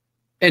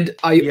 and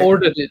I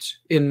ordered it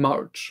in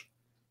March.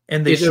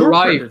 And they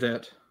short-printed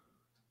it.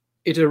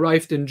 It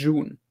arrived in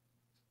June.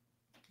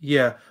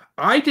 Yeah.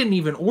 I didn't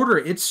even order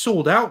it. It's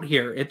sold out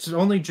here. It's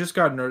only just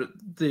gotten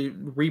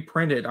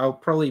reprinted. I'll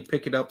probably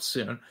pick it up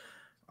soon.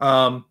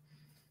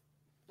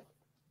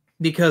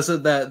 Because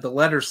of the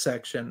letters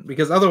section.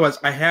 Because otherwise,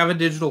 I have a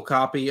digital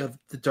copy of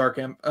the Dark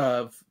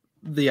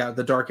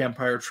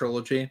Empire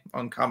trilogy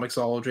on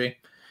Comixology.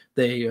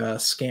 They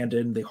scanned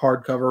in the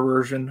hardcover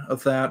version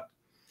of that.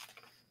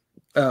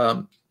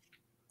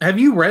 Have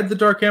you read the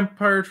Dark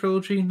Empire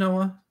trilogy,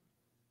 Noah?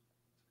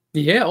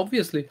 Yeah,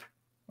 obviously.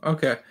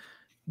 Okay.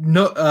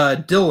 No,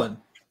 Dylan.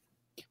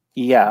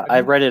 Yeah,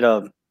 I read it.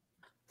 I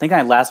think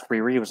I last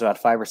reread it was about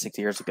 5 or 6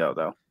 years ago,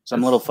 though. So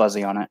I'm a little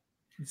fuzzy on it.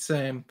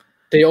 Same.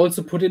 They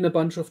also put in a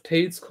bunch of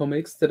Tales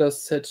comics that are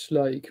set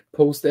like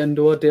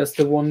post-Endor. There's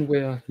the one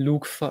where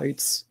Luke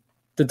fights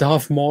the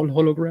Darth Maul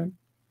hologram.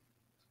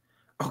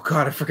 Oh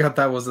god, I forgot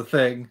that was a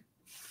thing.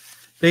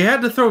 They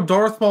had to throw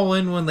Darth Maul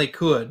in when they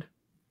could.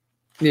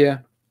 Yeah,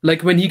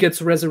 like when he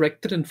gets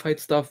resurrected and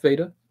fights Darth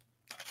Vader.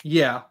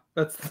 Yeah,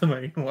 that's the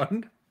main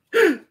one.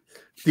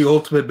 The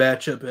ultimate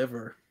matchup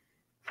ever.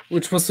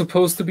 Which was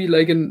supposed to be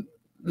like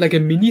a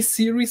mini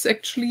series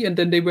actually, and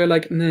then they were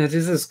like, "Nah,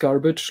 this is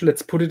garbage.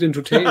 Let's put it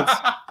into Tales."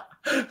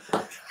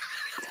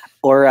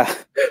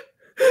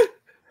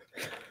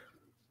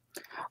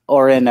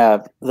 Or in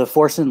The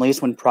Force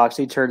Unleashed when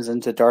Proxy turns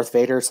into Darth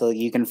Vader so that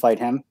you can fight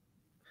him.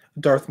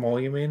 Darth Maul,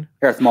 you mean?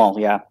 Darth Maul,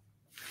 yeah.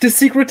 The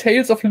Secret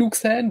Tales of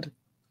Luke's Hand.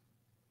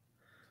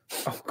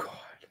 Oh god.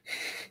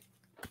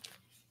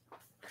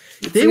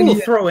 They will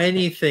throw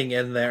anything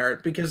in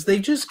there because they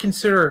just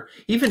consider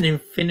even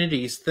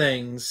Infinity's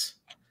things.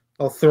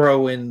 They'll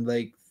throw in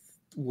like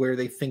where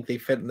they think they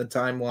fit in the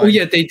timeline. Oh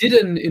yeah, they did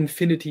an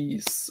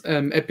Infinity's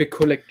epic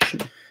collection,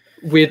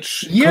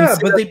 which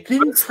but they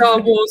didn't Star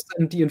Wars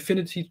and the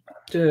Infinity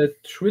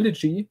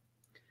trilogy,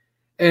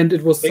 and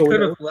it was sold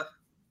out.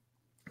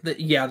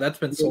 That's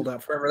been sold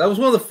out forever. That was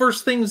one of the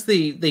first things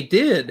they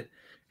did,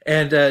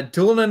 and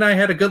Dylan and I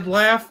had a good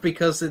laugh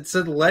because it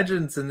said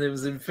Legends and it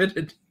was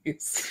Infinities.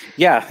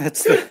 Yeah,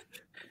 it's the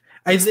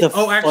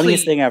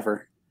funniest thing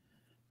ever.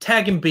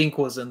 Tag and Bink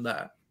was in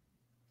that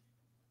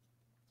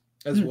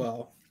as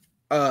well,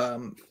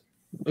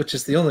 which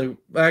is the only.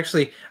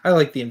 Actually, I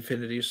like the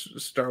Infinity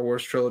Star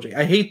Wars trilogy.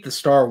 I hate the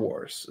Star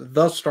Wars.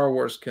 The Star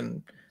Wars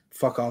can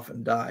fuck off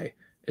and die.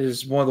 It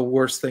is one of the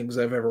worst things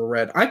I've ever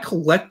read. I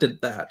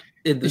collected that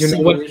in the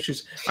single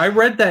issues. I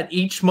read that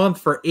each month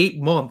for 8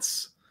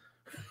 months.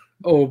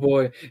 Oh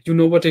boy. You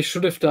know what they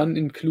should have done?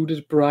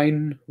 Included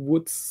Brian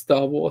Wood's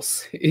Star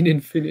Wars in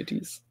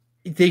Infinities.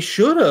 They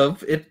should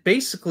have. It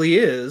basically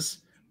is.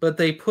 But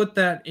they put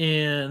that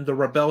in the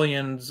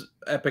Rebellion's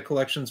Epic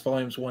Collections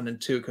Volumes 1 and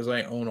 2 because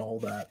I own all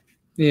that.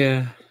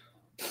 Yeah.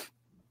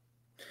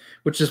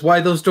 Which is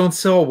why those don't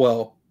sell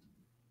well.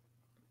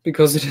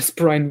 Because it has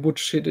Brian Wood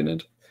shit in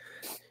it.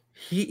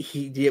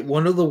 He did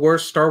one of the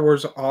worst Star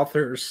Wars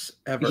authors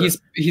ever.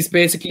 He's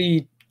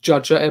basically Jar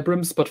Jar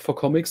Abrams, but for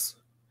comics.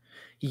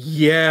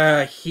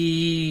 Yeah,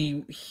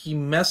 he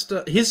messed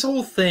up his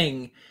whole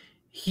thing.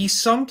 He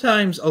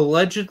sometimes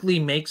allegedly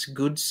makes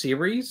good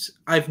series.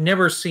 I've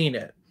never seen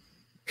it.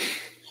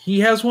 He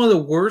has one of the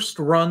worst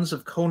runs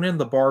of Conan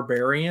the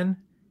Barbarian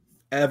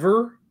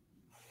ever.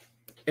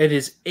 And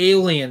his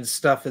alien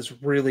stuff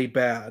is really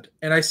bad.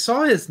 And I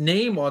saw his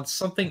name on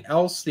something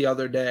else the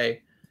other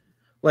day.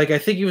 Like I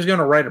think he was going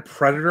to write a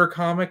Predator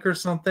comic or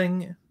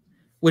something.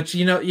 Which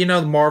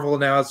Marvel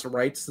now has the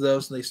rights to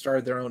those, and they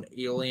started their own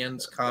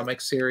Aliens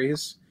comic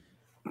series.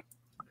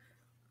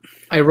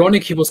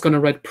 Ironic, he was going to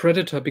write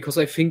Predator because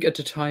I think at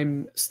the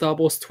time Star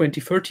Wars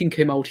 2013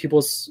 came out, he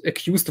was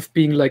accused of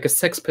being like a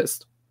sex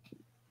pest.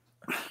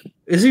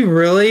 Is he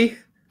really?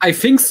 I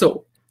think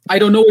so. I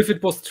don't know if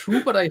it was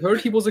true, but I heard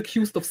he was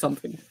accused of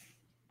something.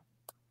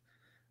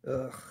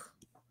 Ugh.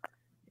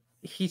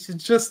 He's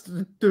just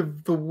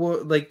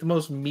the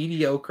most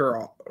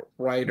mediocre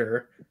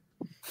writer.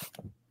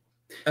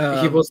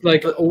 Um, He was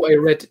like,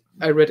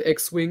 I read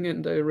X-Wing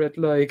and I read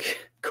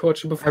like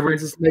Courtship of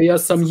Princess Leia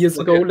some years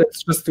ago.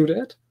 Let's just do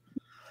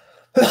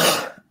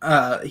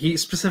that. He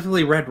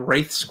specifically read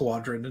Wraith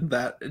Squadron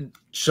and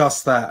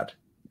just that.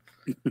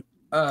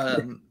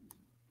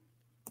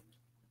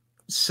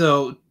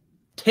 So,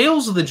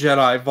 Tales of the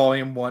Jedi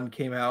Volume 1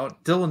 came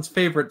out. Dylan's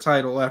favorite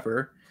title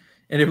ever.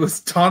 And it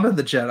was Dawn of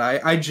the Jedi.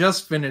 I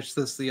just finished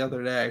this the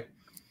other day.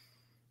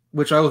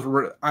 Which I was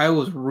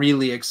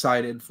really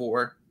excited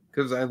for.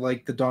 Because I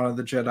like the Dawn of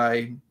the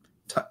Jedi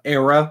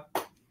era.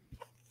 There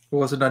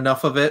wasn't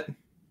enough of it.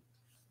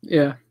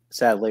 Yeah.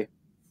 Sadly.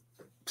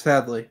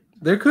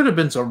 There could have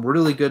been some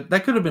really good...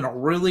 That could have been a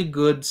really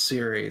good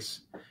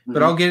series. Mm-hmm.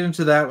 But I'll get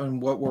into that in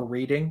what we're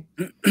reading.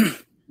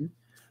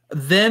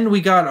 Then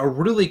we got a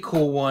really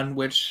cool one,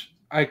 which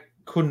I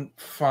couldn't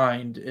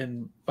find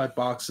in my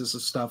boxes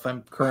of stuff.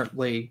 I'm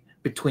currently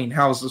between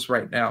houses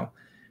right now.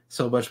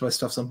 So much of my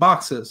stuff's in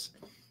boxes.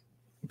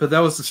 But that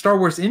was the Star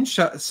Wars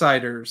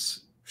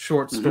Insiders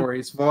short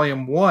stories,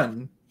 Volume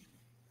 1.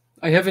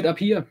 I have it up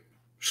here.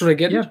 Should I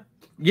get it?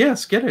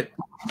 Yes, get it.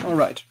 All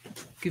right.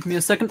 Give me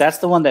a second. That's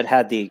the one that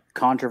had the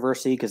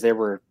controversy because there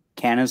were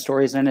canon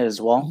stories in it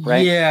as well,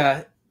 right?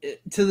 Yeah.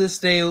 to this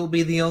day, it'll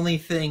be the only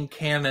thing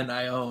canon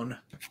I own.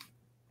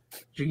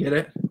 Did you get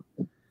it?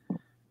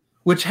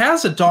 Which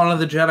has a Dawn of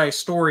the Jedi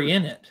story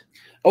in it.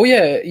 Oh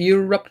yeah,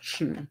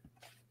 Eruption.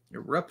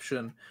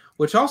 Eruption,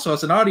 which also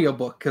has an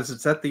audiobook because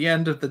it's at the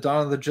end of the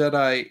Dawn of the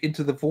Jedi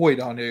Into the Void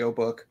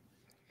audiobook.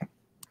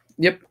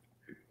 Yep.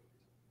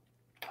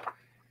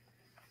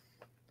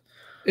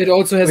 It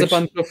also has a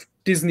bunch of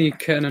Disney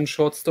canon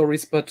short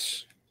stories,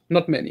 but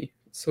not many,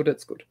 so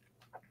that's good.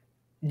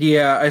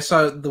 Yeah, I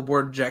saw the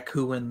word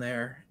Jakku in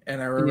there,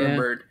 and I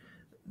remembered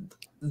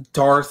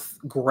Darth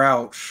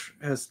Grouch,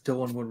 as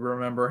Dylan would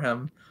remember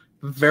him.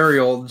 Very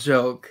old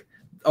joke,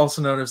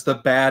 also known as the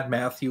bad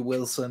Matthew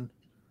Wilson.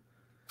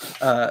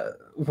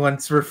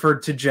 Once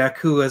referred to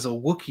Jakku as a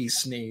Wookiee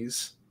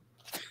sneeze.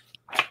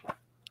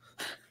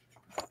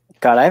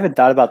 God, I haven't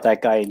thought about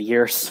that guy in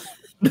years.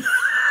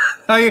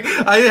 I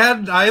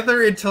hadn't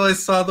either until I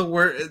saw the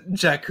word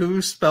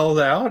Jakku spelled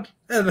out,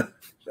 and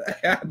I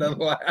had to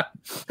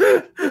laugh.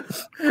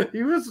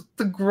 He was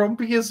the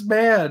grumpiest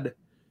man.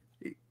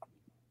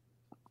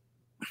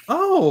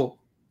 Oh,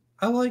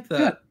 I like that.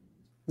 Yeah,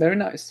 very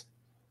nice.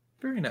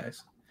 Very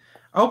nice.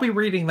 I'll be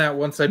reading that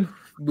once I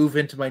move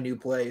into my new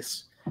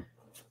place.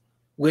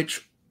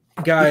 Which,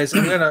 guys,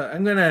 I'm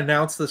gonna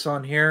announce this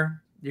on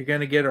here. You're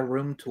gonna get a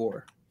room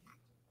tour.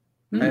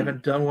 I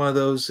haven't done one of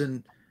those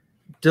in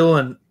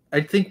Dylan. I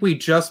think we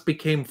just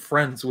became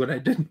friends when I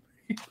did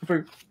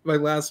my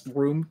last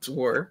room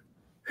tour.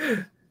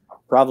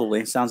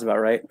 Probably. Sounds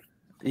about right.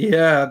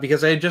 Yeah,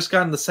 because I had just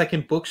gotten the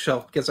second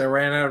bookshelf because I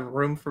ran out of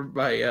room for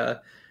my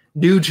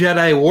New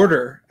Jedi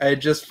Order. I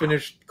had just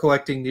finished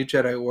collecting New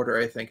Jedi Order,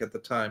 I think, at the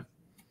time.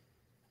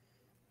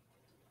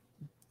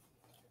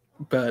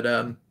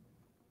 But,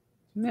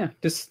 yeah,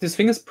 this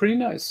thing is pretty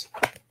nice.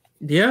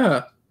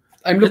 Yeah.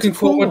 I'm looking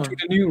forward to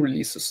the new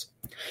releases.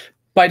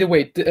 By the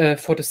way,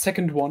 for the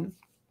second one,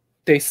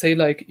 they say,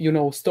 like,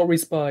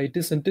 stories by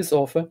this and this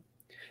author.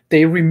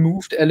 They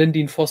removed Alan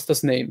Dean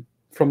Foster's name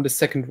from the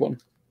second one.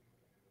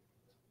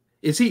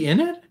 Is he in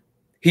it?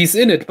 He's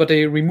in it, but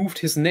they removed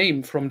his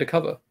name from the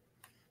cover.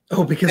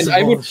 Oh, because of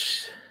all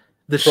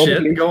the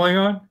shit going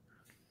on?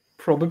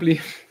 Probably.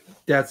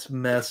 That's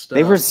messed up.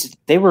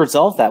 They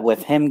resolved that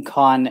with him,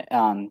 Khan,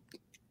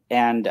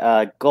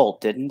 and Gold,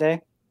 didn't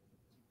they?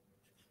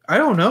 I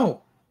don't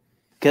know.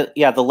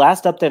 Yeah, the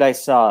last update I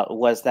saw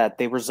was that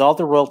they resolved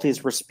the royalties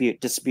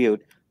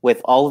dispute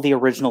with all of the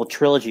original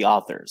trilogy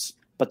authors,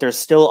 but there's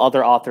still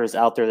other authors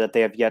out there that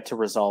they have yet to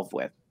resolve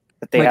with.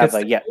 That they have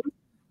yet.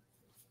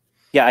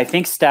 Yeah, I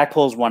think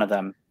Stackpole is one of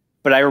them.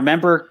 But I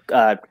remember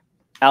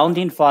Alan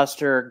Dean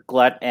Foster,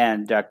 Glut,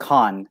 and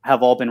Khan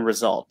have all been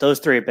resolved. Those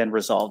three have been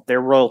resolved.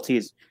 Their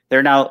royalties,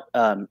 they're now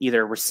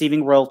either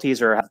receiving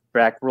royalties or have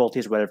back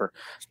royalties, whatever.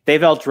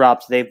 They've all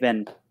dropped. They've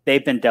been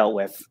dealt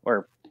with,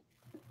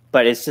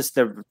 but it's just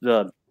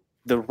the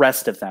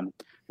rest of them.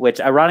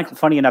 Which, ironically,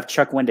 funny enough,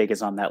 Chuck Wendig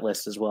is on that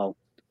list as well.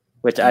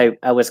 Which I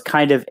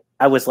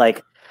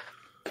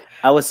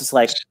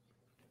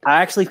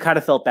actually kind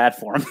of felt bad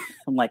for him.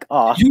 I'm like,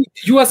 oh.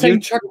 You are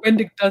saying Chuck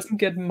Wendig doesn't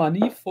get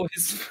money for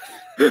his...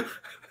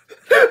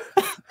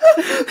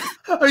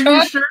 Are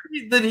you sure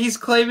that he's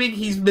claiming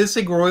he's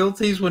missing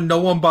royalties when no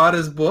one bought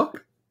his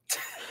book?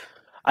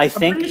 I'm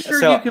pretty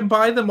sure you can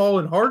buy them all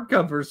in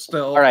hardcover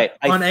still. All right,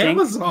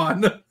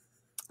 Amazon.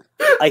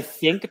 I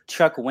think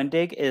Chuck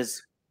Wendig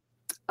is...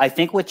 I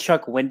think with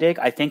Chuck Wendig,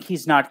 I think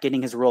he's not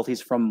getting his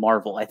royalties from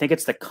Marvel. I think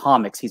it's the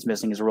comics he's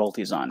missing his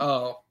royalties on.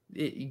 Oh,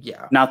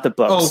 yeah. Not the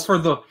books.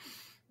 Oh,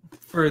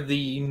 for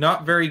the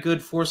not very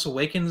good Force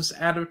Awakens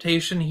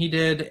adaptation he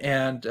did,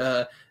 and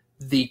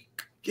the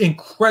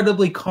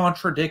incredibly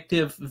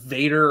contradictive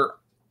Vader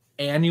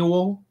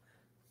annual.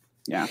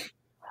 Yeah.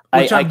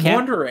 Which I'm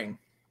wondering.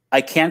 I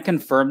can't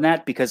confirm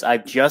that because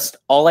I've just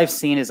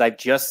seen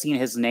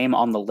his name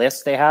on the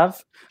list they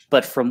have.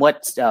 But from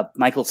what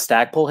Michael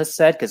Stackpole has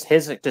said, because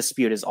his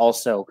dispute is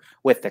also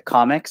with the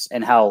comics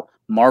and how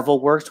Marvel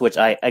works, which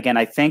I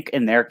think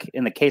in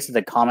the case of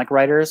the comic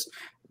writers,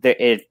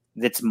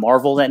 it's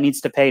Marvel that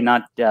needs to pay,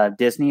 not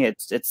Disney.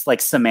 It's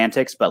like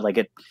semantics, but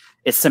like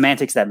it's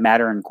semantics that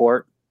matter in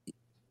court.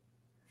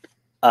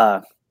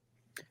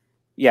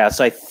 Yeah,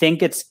 so I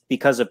think it's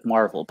because of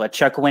Marvel, but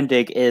Chuck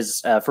Wendig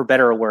is, for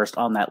better or worse,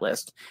 on that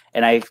list.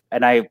 And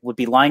I would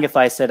be lying if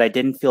I said I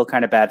didn't feel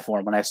kind of bad for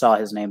him when I saw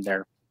his name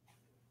there.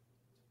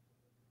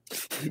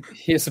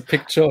 Here's a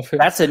picture of him.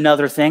 That's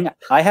another thing.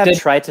 I have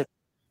tried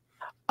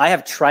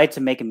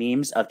to make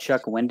memes of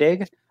Chuck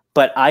Wendig,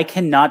 but I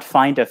cannot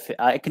find a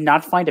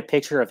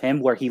picture of him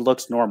where he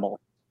looks normal.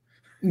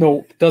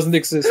 No, doesn't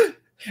exist.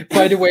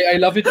 By the way, I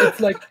love it. It's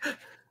like,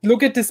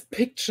 look at this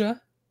picture,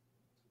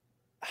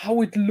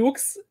 how it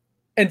looks,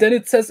 and then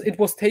it says it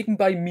was taken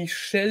by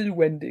Michelle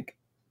Wendig.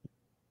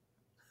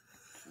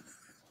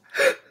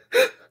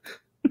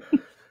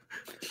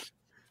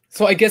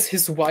 So I guess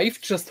his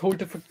wife just hold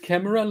the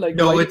camera like.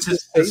 No, it's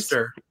his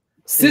sister.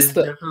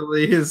 Sister,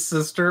 definitely his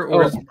sister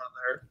or his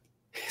mother.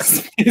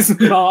 His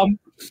mom.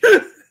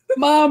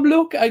 Mom,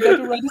 look! I got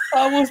to write a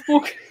Star Wars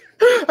book.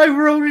 I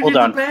wrote it Hold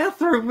in on. the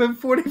bathroom in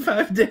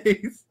 45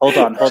 days. Hold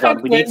on.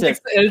 We need to. When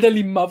his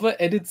elderly mother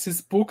edits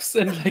his books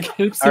and like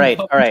helps All him.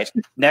 right.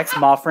 Next,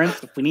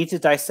 Moffrin, we need to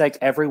dissect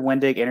every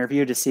Wendig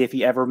interview to see if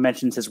he ever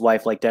mentions his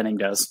wife like Denning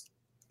does.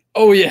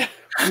 Oh yeah,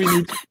 we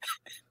need.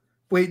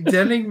 Wait,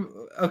 Denning.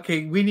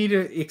 Okay, we need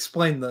to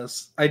explain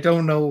this. I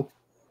don't know.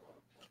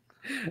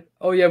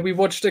 Oh yeah, we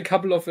watched a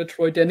couple of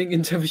Troy Denning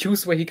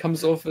interviews where he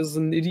comes off as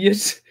an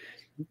idiot,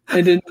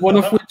 and in one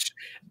of which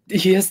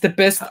he has the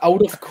best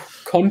out of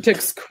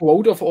context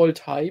quote of all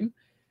time,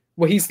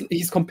 where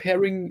he's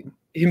comparing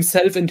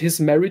himself and his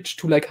marriage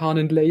to like Han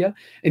and Leia,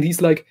 and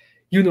he's like,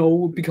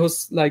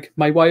 because like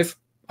my wife,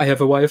 I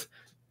have a wife.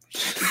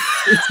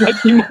 It's like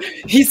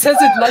he says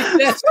it like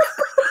that.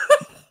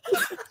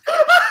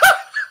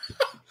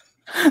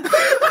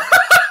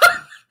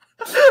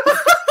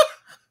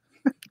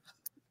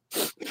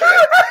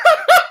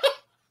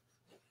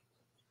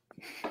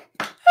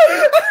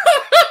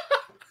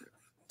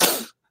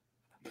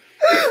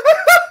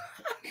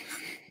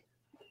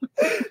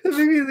 That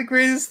may be the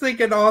greatest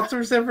thing an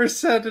author's ever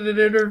said in an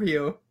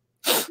interview.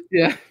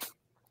 Yeah,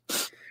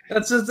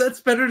 that's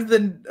better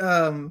than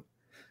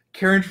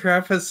Karen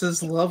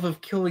Travis's love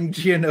of killing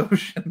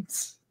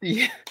Geonosians.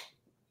 yeah.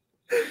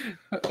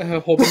 Her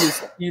hobby is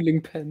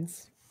stealing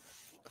pens.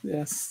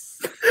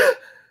 Yes.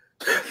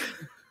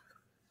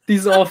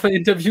 These author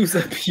interviews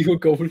are pure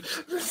gold.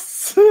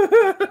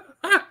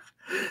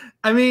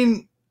 I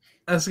mean,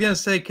 I was gonna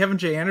say Kevin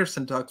J.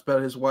 Anderson talks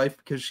about his wife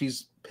because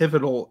she's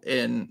pivotal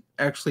in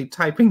actually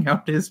typing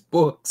out his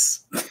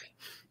books.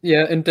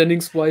 Yeah, and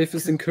Denning's wife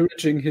is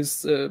encouraging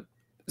his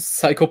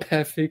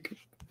psychopathic,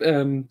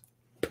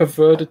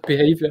 perverted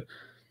behavior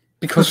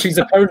because she's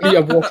apparently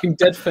a Walking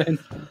Dead fan.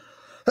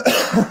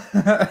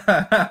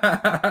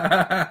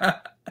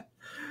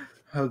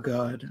 Oh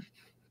God.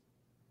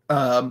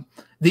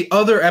 The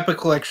other epic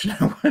collection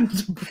I wanted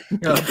to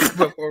bring up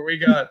before we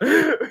got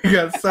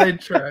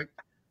sidetracked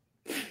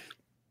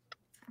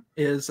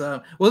is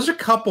there's a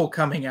couple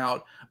coming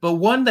out, but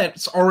one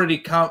that's already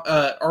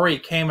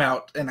came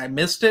out and I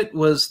missed it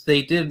was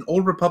they did an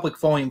Old Republic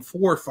Volume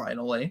 4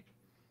 finally.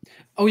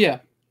 Oh yeah,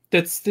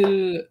 that's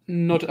still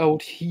not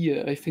out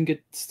here. I think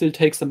it still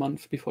takes a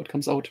month before it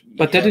comes out.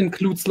 But that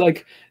includes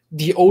like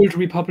the Old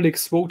Republic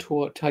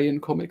SWTOR tie-in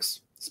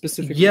comics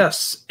specifically.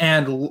 Yes,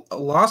 and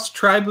Lost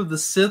Tribe of the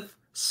Sith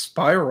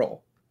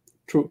Spiral.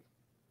 True.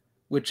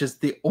 Which is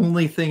the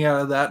only thing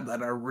out of that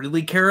I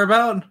really care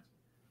about.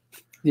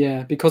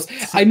 Yeah, because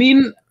I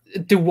mean,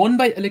 the one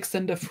by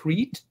Alexander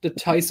Freed that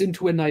ties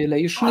into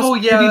Annihilation. Oh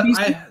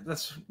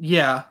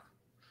yeah,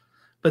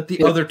 but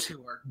the other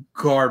two are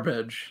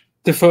garbage.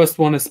 The first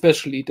one,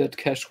 especially, that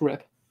cash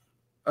grab.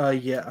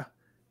 Yeah.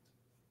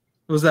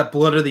 Was that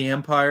Blood of the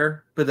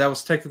Empire? But that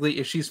was technically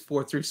issues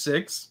 4 through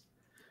 6.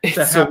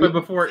 That happened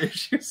before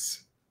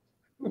issues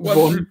 1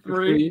 through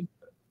 3.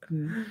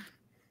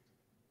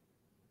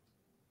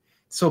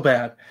 So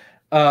bad.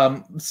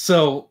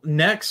 So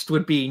next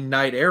would be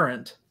Knight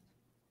Errant.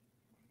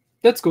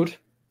 That's good.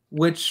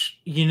 Which,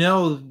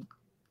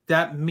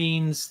 that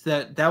means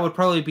that would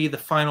probably be the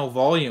final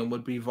volume,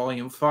 would be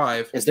volume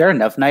 5. Is there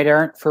enough Knight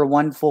Errant for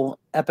one full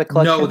epic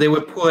collection? No, they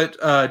would put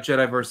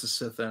Jedi vs.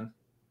 Sith in.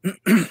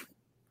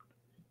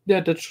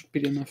 Yeah, that should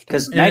be enough.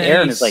 Because Knight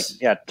Errant is like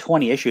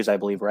 20 issues, I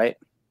believe, right?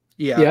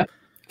 Yeah.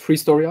 3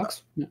 story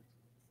arcs. Yeah.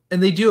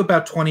 And they do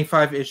about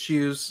 25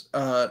 issues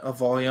a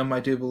volume,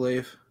 I do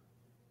believe.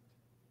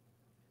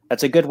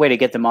 That's a good way to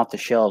get them off the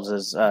shelves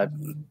is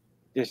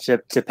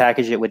to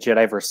package it with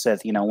Jedi vs.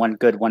 Sith. One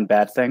good, one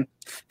bad thing.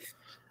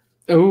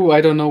 Oh,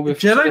 I don't know. With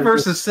Jedi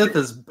vs. Sith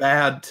is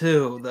bad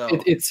too, though.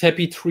 It's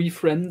Happy Tree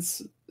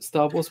Friends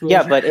Star Wars version.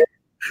 Yeah, but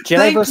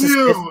Jedi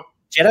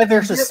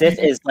vs. Sith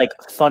is like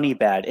funny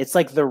bad. It's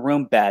like The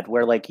Room bad,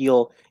 where like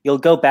you'll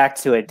go back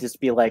to it, just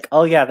be like,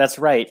 oh yeah, that's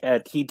right.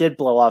 He did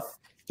blow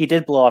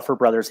off her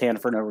brother's hand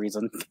for no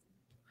reason.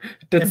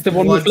 That's and the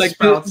one with like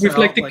the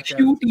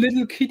cute that.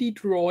 little kitty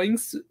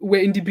drawings,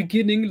 where in the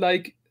beginning,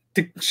 like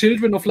the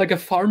children of like a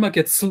farmer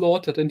get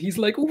slaughtered, and he's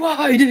like,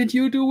 "Why did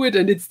you do it?"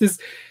 And it's this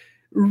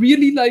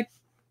really like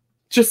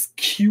just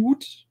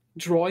cute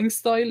drawing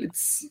style.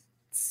 It's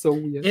so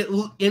weird.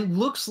 It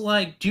looks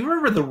like. Do you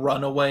remember the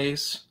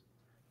Runaways?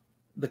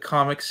 The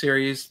comic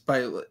series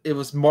it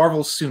was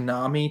Marvel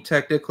Tsunami,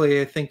 technically,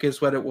 I think is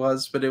what it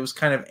was, but it was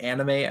kind of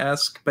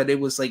anime-esque, but it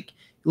was like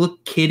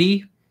look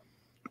kitty.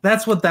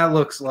 That's what that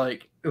looks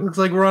like. It looks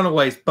like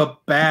Runaways,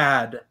 but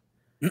bad.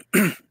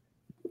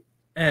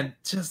 And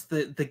just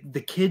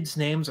the kids'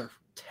 names are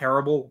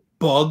terrible.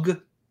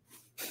 Bug.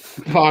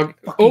 Oh,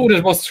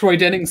 that was Troy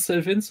Denning's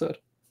self-insert.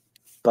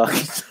 Bug.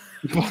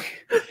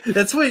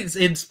 That's what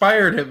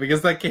inspired him,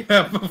 because that came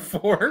out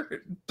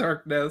before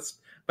Dark Nest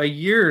by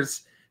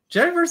years.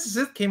 Jedi vs.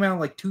 Sith came out in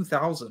like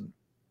 2000.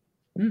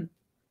 It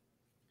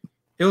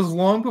was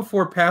long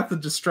before Path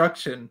of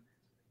Destruction.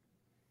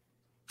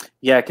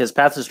 Yeah, because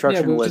Path of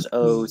Destruction was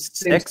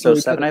 06,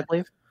 07, I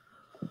believe.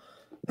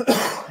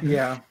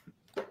 Yeah.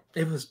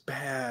 It was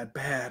bad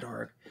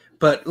art.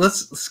 But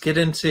let's get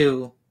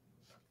into...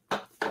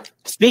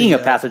 Speaking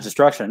of Path of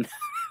Destruction.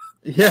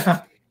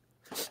 Yeah.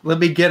 Let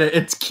me get it.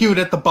 It's cute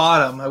at the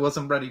bottom. I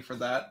wasn't ready for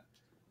that.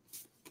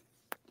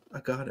 I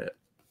got it.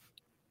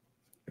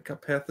 I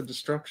got Path of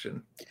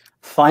Destruction.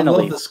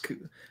 Finally,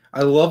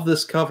 I love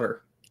this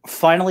cover.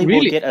 finally,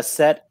 Really? we'll get a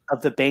set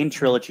of the Bane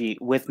trilogy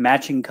with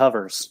matching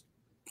covers.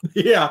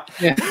 Yeah.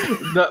 Yeah.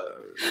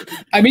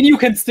 I mean, you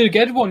can still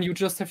get one. You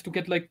just have to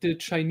get like the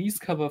Chinese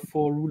cover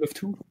for Rule of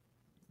Two.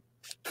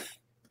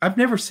 I've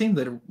never seen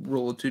the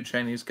Rule of Two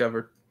Chinese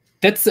cover.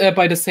 That's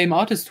by the same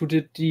artist who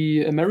did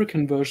the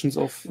American versions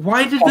of.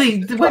 Why did they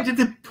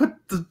put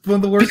one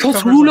of the worst Because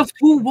covers Rule on? of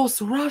Two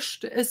was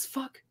rushed as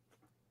fuck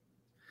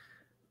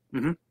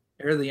Heir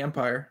of the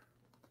Empire.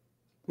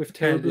 with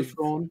terrible Indeed.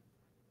 drawn.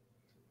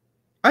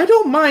 I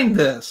don't mind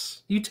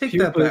this. You take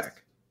that Pupils.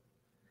 back.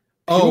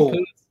 Oh,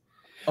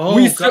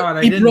 Pupils. God!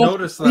 I didn't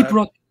notice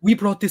that. We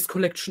brought this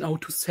collection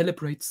out to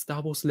celebrate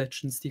Star Wars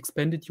Legends, the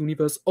expanded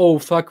universe. Oh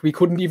fuck, we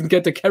couldn't even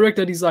get the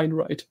character design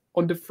right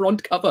on the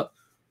front cover.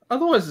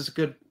 Otherwise, it's a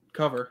good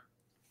cover.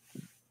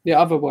 Yeah,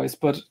 otherwise,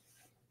 but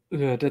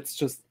that's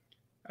just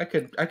I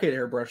could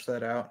airbrush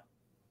that out.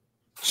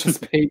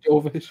 paint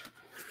over it.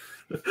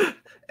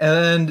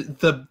 And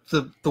the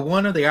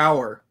one of the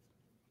hour.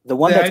 The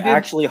one Yeah, that's I did-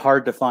 actually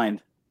hard to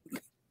find.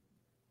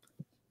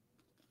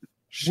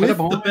 With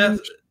the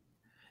best,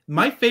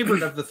 my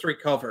favorite of the three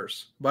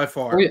covers by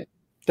far. Oh yeah,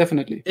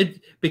 definitely.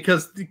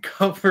 Because the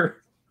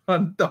cover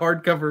on the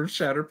hardcover of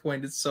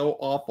Shatterpoint is so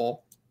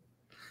awful.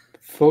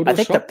 Photoshop. I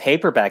think the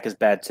paperback is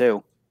bad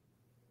too.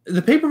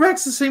 The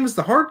paperback's the same as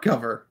the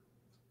hardcover.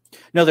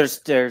 No,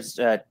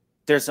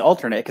 there's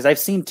alternate because I've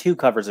seen two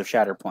covers of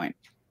Shatterpoint.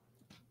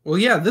 Well,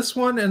 yeah, this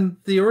one and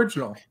the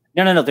original.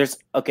 No. There's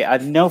okay. I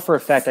know for a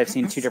fact I've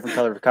seen two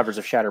different covers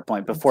of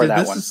Shatterpoint before Dude, that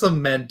this one. is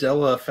some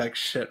Mandela effect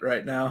shit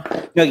right now.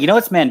 No, you know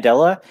what's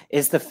Mandela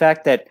is the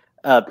fact that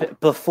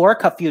before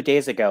a few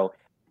days ago,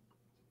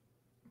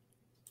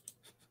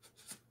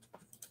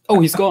 Oh,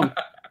 he's gone.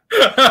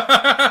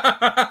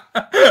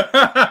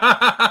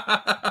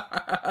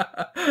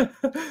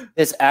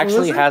 this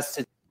actually it? has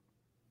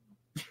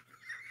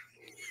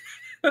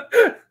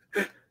to.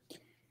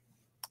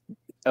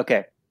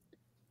 Okay.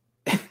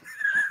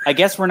 I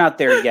guess we're not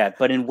there yet,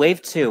 but in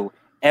Wave 2,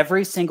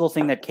 every single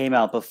thing that came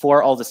out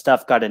before all the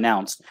stuff got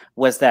announced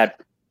was that,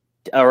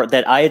 or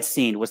that I had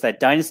seen, was that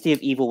Dynasty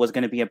of Evil was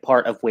going to be a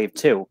part of Wave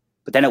 2,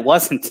 but then it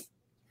wasn't.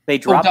 They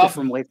dropped it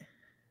from Wave.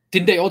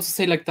 Didn't they also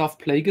say like Darth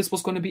Plagueis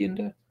was going to be in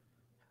there?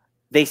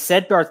 They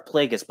said Darth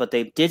Plagueis, but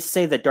they did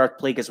say that Darth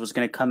Plagueis was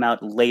going to come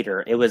out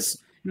later. It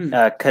was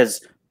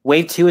because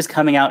Wave 2 is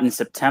coming out in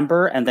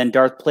September, and then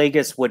Darth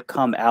Plagueis would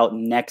come out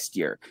next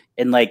year,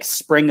 in like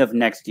spring of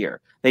next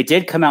year. They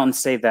did come out and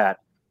say that,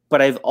 but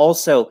I've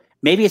also,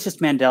 maybe it's just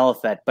Mandela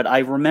effect, but I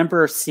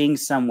remember seeing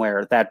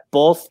somewhere that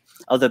both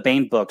of the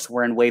Bane books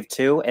were in Wave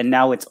 2, and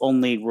now it's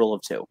only Rule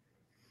of 2.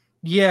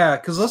 Yeah,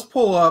 because let's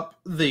pull up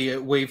the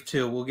Wave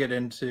 2. We'll get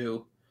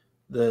into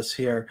this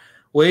here.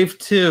 Wave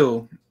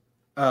 2,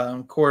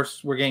 of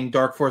course, we're getting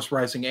Dark Force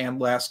Rising and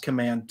Last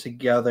Command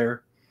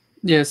together.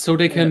 Yeah, so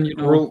they can,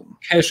 Rule-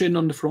 cash in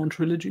on the Thrawn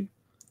trilogy.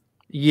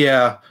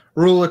 Yeah,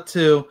 Rule of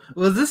 2.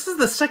 Well, this is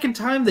the second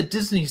time that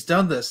Disney's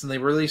done this, and they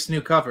released new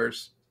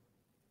covers.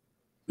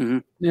 Mm-hmm.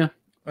 Yeah.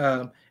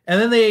 And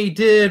then they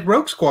did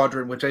Rogue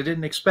Squadron, which I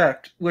didn't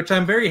expect, which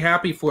I'm very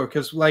happy for,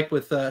 because like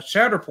with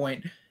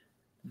Shatterpoint,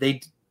 they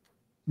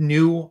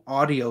new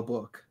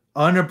audiobook,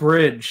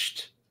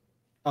 unabridged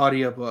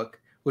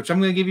audiobook, which I'm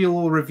going to give you a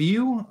little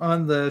review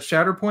on the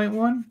Shatterpoint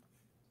one.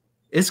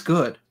 It's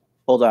good.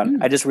 Hold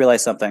on. I just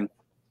realized something.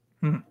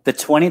 The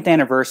 20th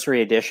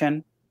anniversary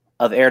edition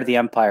of Heir to the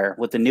Empire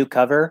with the new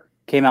cover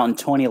came out in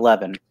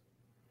 2011.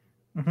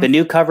 The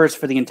new covers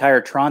for the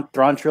entire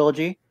Thrawn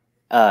trilogy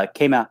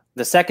came out.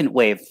 The second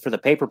wave for the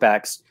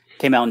paperbacks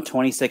came out in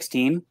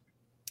 2016.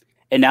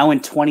 And now in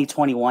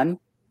 2021,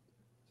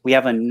 we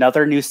have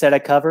another new set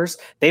of covers.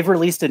 They've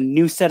released a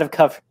new set of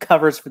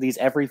covers for these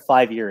every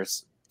 5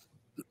 years.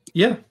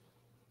 Yeah.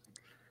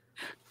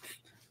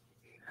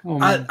 Oh,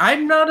 man.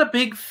 I'm not a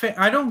big fan.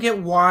 I don't get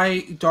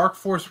why Dark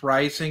Force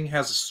Rising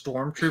has a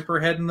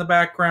stormtrooper head in the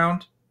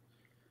background.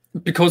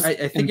 Because I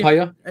think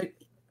Empire.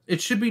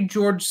 It should be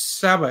George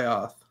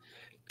Sabaoth.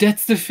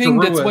 That's the thing.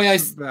 That's why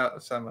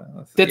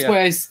Sabaoth. That's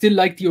why I still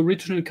like the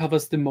original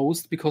covers the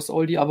most, because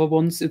all the other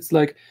ones, it's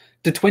like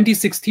the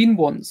 2016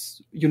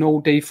 ones,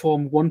 they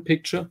form one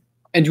picture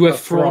and you have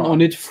Thrawn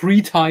on it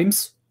 3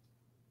 times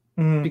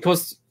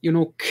because,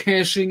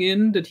 cashing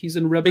in that he's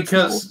in Rebels.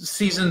 Because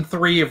season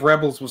 3 of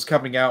Rebels was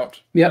coming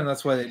out. Yeah. And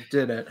that's why they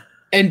did it.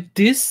 And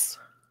this,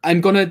 I'm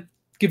gonna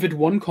give it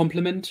one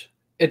compliment.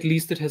 At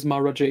least it has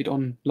Mara Jade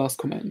on Last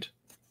Command.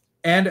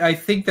 And I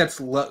think that's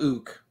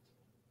Lauk.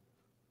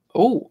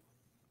 Oh,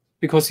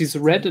 because he's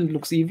red and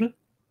looks evil?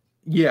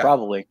 Yeah.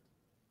 Probably.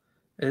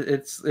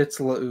 It's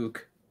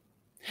Lauk.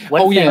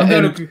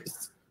 And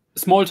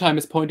Small Time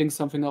is pointing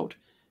something out.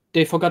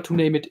 They forgot to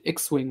name it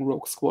X-Wing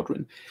Rogue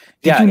Squadron.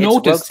 Did you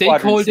notice they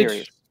called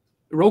it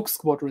Rogue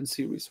Squadron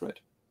series, right?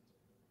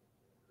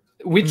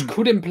 Which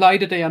could imply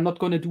that they are not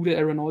going to do the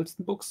Aaron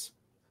Alston books.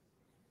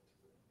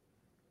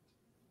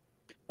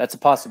 That's a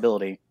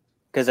possibility.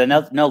 because I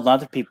know a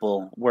lot of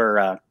people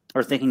were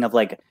thinking of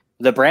like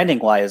the branding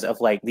wise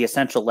of like the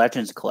Essential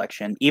Legends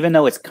collection. Even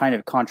though it's kind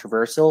of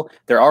controversial,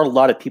 there are a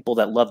lot of people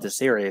that love the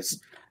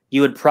series.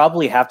 You would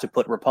probably have to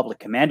put Republic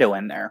Commando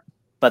in there,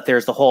 but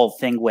there's the whole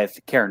thing with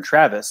Karen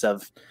Travis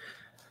of.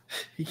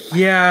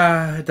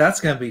 Yeah,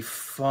 that's gonna be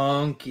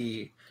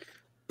funky.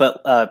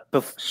 But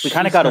we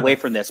kind of got away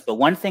from this. But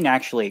one thing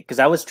actually, because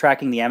I was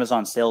tracking the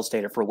Amazon sales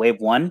data for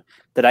Wave 1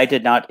 that I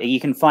did not,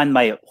 you can find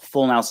my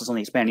full analysis on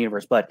the Expanded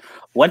Universe. But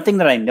one thing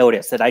that I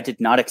noticed that I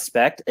did not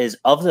expect is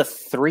of the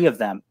 3 of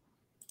them,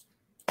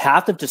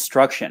 Path of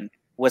Destruction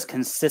was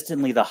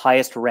consistently the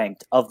highest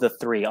ranked of the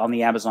 3 on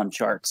the Amazon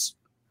charts,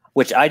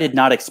 which I did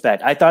not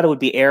expect. I thought it would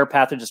be Air,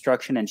 Path of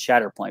Destruction, and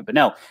Shatterpoint. But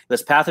no, it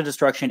was Path of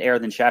Destruction, Air,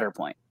 then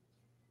Shatterpoint.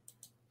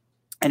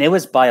 And it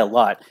was by a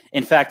lot.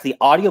 In fact, the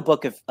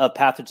audiobook of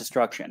Path of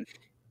Destruction,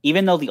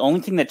 even though the only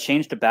thing that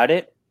changed about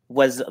it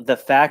was the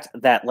fact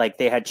that like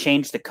they had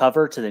changed the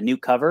cover to the new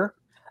cover,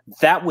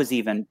 that was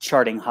even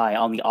charting high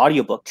on the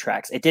audiobook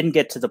tracks. It didn't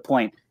get to the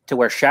point to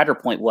where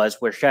Shatterpoint was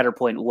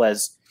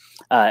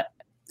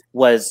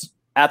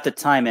at the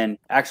time, and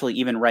actually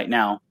even right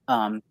now,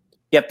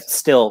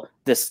 still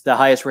the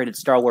highest rated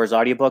Star Wars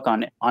audiobook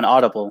on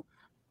Audible.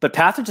 But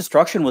Path of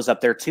Destruction was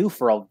up there too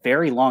for a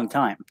very long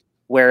time.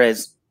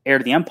 Whereas Heir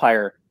to the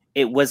Empire,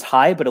 it was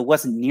high, but it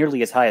wasn't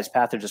nearly as high as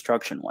Path of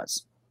Destruction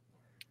was.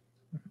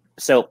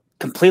 So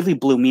completely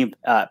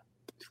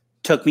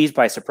took me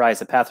by surprise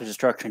that Path of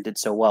Destruction did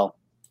so well.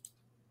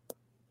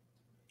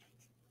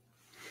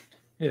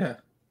 Yeah,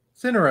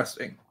 it's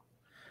interesting.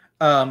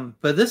 But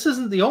this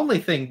isn't the only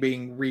thing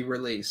being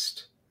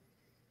re-released.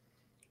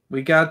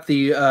 We got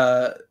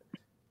the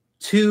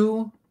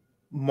 2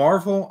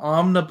 Marvel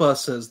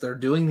omnibuses. They're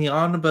doing the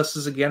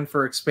omnibuses again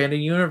for Expanded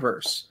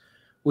Universe.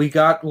 We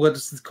got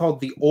what's called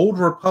the Old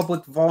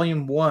Republic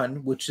Volume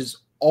 1, which is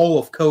all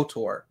of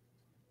KOTOR,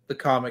 the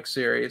comic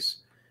series.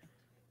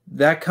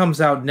 That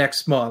comes out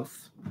next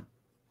month.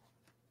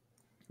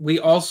 We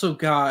also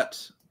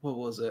got, what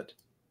was it?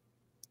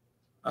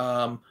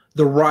 The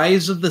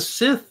Rise of the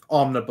Sith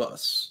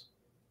Omnibus,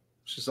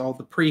 which is all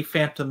the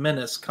pre-Phantom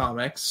Menace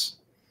comics.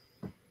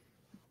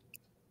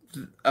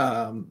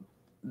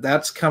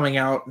 That's coming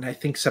out in, I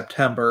think,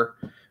 September.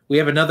 We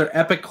have another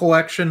epic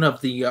collection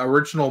of the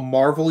original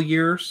Marvel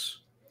years.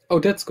 Oh,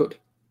 that's good.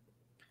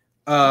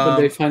 When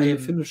they finally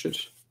finish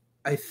it.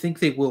 I think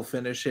they will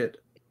finish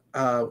it,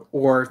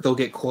 or they'll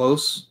get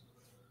close.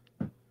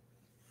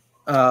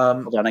 I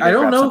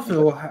don't know if it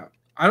will have.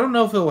 I don't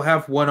know if it will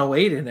have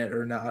 108 in it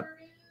or not.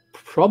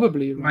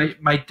 Probably. Right?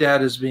 My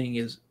dad is being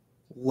as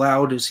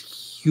loud as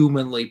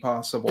humanly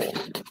possible.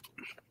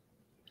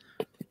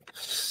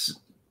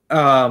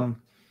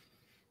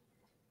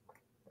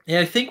 Yeah,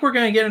 I think we're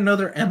going to get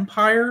another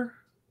Empire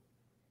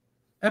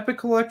epic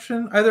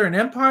collection. Either an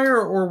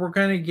Empire or we're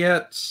going to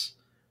get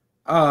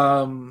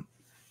another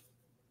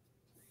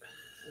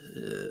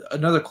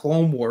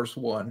Clone Wars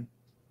one.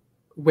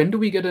 When do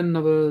we get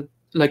another,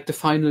 like the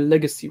final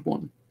Legacy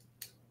one?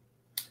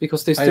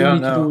 Because they still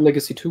need to do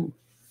Legacy 2.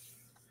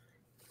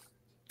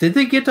 Did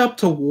they get up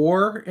to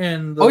war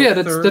in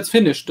the that's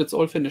finished. That's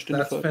all finished.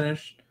 That's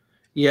finished.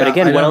 Yeah, but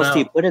again, what else do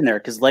you put in there?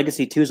 Because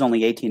Legacy 2 is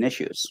only 18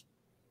 issues.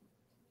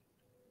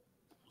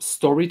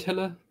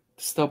 Storyteller,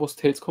 Star Wars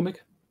Tales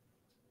comic.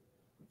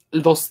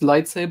 Lost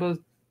Lightsaber.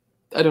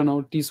 I don't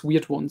know, these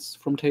weird ones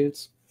from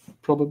Tales.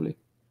 Probably.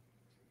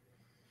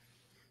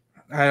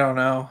 I don't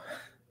know.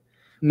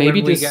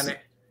 Maybe when this...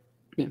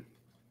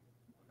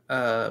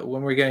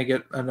 when we're going to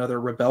get another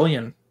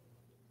Rebellion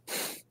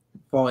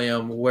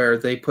volume where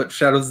they put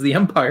Shadows of the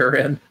Empire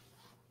in.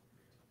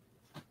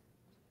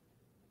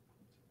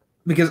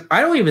 Because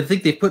I don't even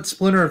think they put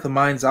Splinter of the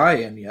Mind's Eye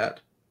in yet.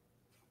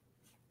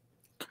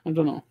 I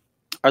don't know.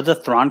 Are the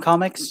Thrawn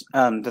comics,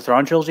 the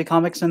Thrawn trilogy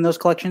comics in those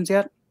collections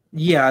yet?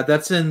 Yeah,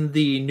 that's in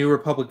the New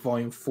Republic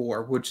Volume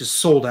 4, which is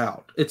sold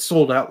out. It's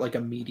sold out like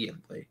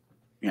immediately.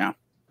 Yeah.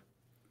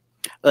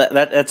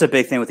 That's a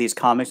big thing with these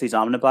comics, these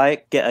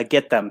omnibuy.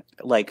 Get them,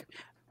 like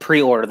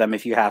pre-order them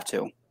if you have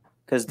to.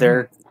 Because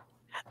they're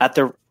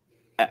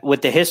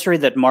with the history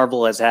that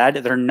Marvel has had,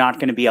 they're not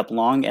going to be up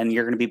long, and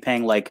you're going to be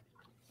paying like,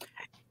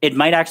 it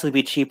might actually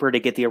be cheaper to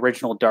get the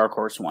original Dark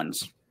Horse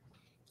ones.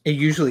 It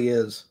usually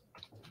is.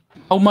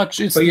 How much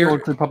is the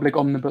Old Republic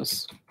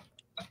Omnibus?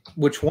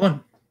 Which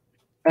one?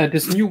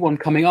 This new one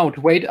coming out.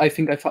 Wait, I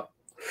think I found...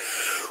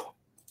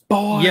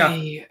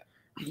 Boy!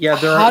 Yeah,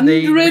 they're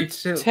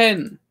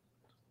 110.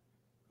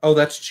 Oh,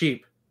 that's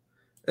cheap.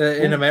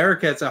 In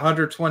America, it's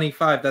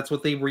 125. That's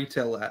what they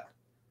retail at.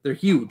 They're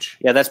huge.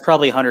 Yeah, that's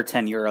probably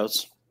 110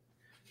 euros.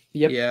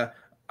 Yep. Yeah.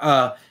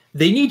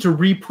 They need to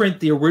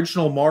reprint the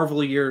original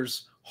Marvel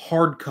years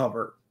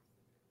hardcover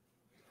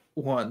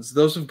ones.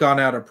 Those have gone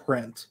out of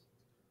print.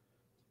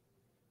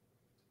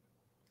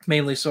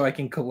 Mainly so I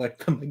can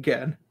collect them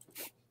again.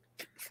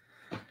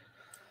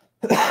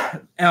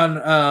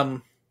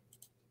 And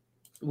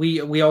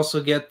we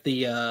also get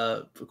the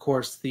of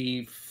course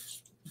the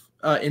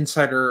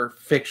Insider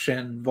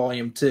Fiction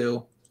Volume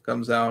 2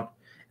 comes out.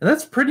 And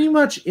that's pretty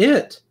much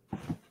it.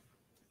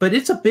 But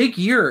it's a big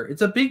year.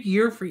 It's a big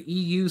year for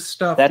EU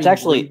stuff. That's being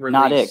actually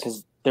not it, re-released.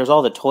 because there's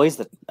all the toys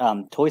that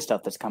toy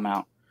stuff that's come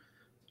out.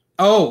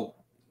 Oh,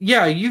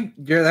 yeah,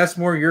 that's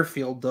more your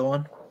field,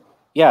 Dylan.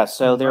 Yeah,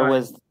 so there Right.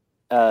 was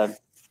for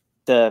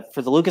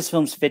the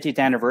Lucasfilm's 50th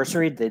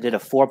anniversary, they did a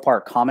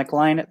 4-part comic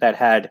line that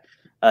had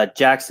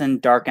Jackson,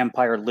 Dark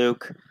Empire,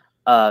 Luke,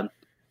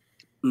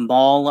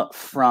 Maul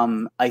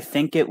from, I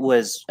think it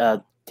was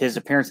his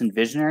appearance in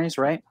Visionaries,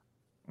 right?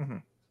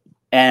 Mhm.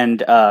 And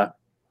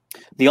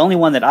the only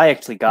one that I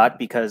actually got,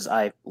 because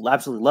I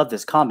absolutely love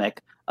this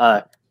comic,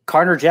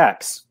 Carter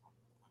Jax.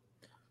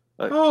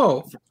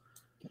 Oh,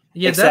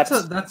 yeah, Except-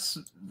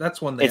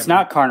 that's one. It's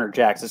not Carter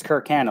Jax, it's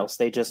Kirk Canos.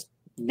 They just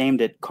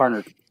named it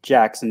Carter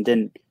Jax and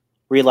didn't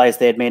realize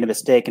they had made a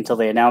mistake until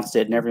they announced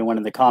it, and everyone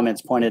in the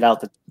comments pointed out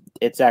that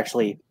it's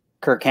actually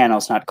Kirk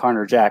Canos, not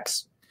Carter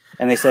Jax.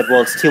 And they said,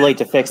 well, it's too late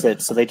to fix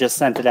it, so they just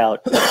sent it out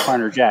as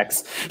Carter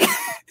Jax.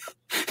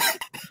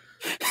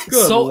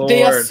 Good So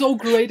they are Lord. so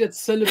great at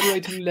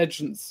celebrating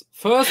legends.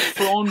 First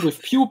Thrawn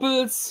with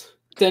pupils,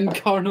 then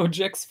Carno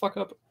Jax fuck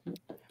up.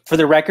 For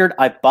the record,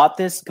 I bought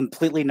this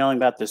completely knowing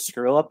about this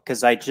screw up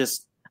because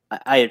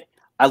I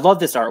love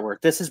this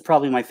artwork. This is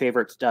probably my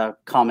favorite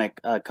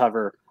comic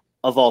cover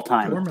of all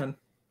time. Foreman.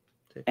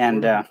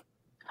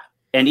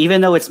 And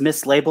even though it's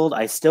mislabeled,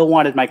 I still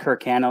wanted my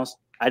Kirk Canos.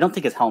 I don't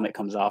think his helmet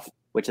comes off,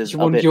 which is You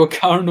a want bit. your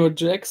Carno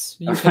Jax?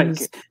 You can,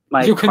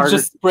 my you can Carter-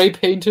 just spray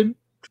paint him.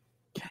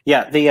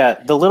 Yeah,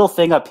 the little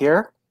thing up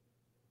here,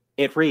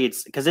 it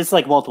reads, because it's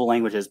like multiple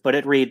languages, but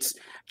it reads,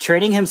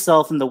 trading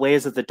himself in the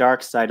ways of the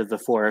dark side of the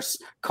Force,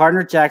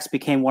 Carter Jax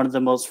became one of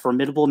the most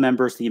formidable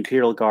members of the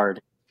Imperial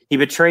Guard. He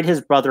betrayed his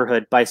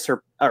brotherhood by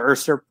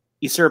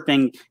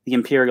usurping the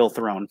Imperial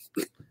throne.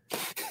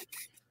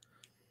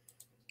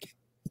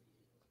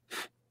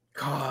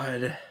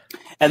 God.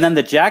 And then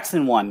the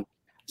Jackson one.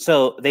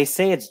 So they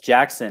say it's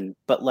Jackson,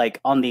 but like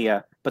on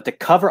the but the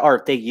cover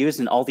art they use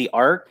in all the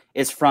art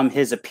is from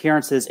his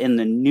appearances in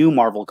the new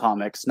Marvel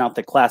comics, not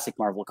the classic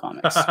Marvel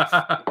comics.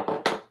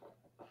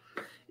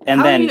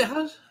 And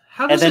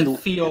how does then- it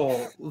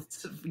feel,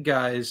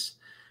 guys,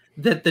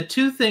 that the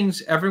two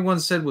things everyone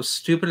said was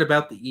stupid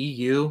about the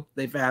EU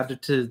they've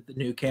added to the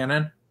new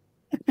canon?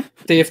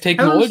 They have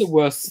taken all How's- the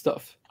worst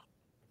stuff.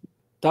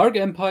 Dark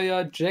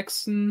Empire,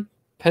 Jackson,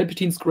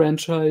 Palpatine's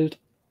grandchild.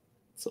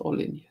 It's all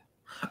in here.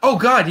 Oh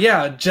God,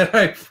 yeah,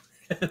 Jedi.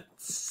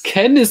 Prince.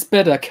 Ken is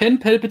better. Ken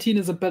Palpatine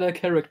is a better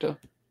character.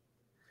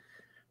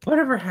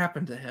 Whatever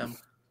happened to him?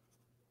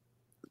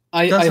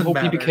 I Doesn't hope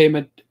matter. I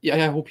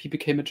hope he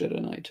became a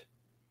Jedi Knight.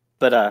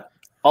 But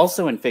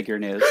also in figure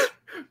news,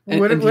 And-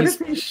 what and what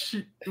he's- if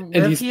he, what and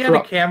if he's he had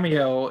a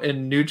cameo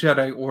in New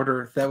Jedi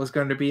Order that was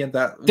going to be in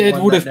that? That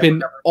one would have been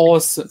never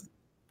awesome.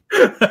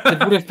 That got-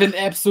 would have been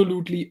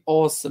absolutely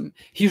awesome.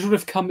 He should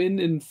have come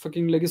in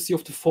fucking Legacy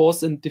of the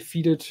Force and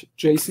defeated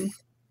Jason.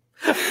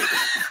 He's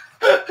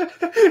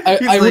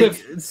I would like,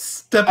 have-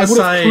 step I would have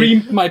aside.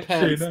 creamed my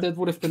pants. Shayna. That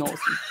would have been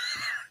awesome.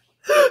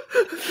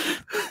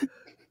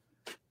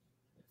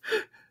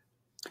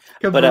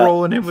 Kept But,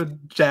 rolling in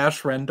with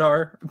Dash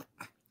Rendar.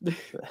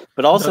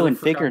 but also Another in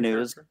figure forgotten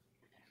news, character.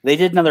 they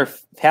did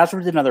Hasbro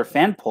did another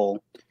fan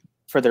poll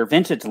for their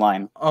vintage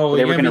line. Oh, they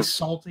you're were gonna gonna- be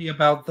salty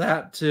about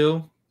that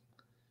too.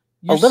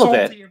 A You're little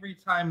salty bit. every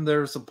time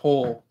there's a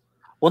poll.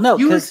 Well, no,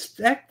 You because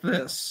expect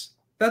this.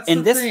 That's In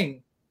the this-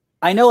 thing.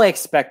 I know I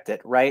expect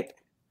it, right?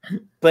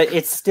 But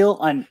it's still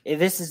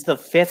this is the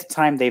fifth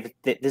time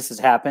this has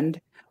happened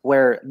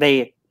where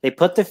they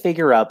put the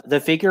figure up, the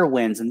figure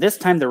wins, and this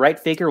time the right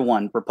figure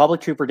won.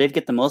 Republic Trooper did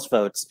get the most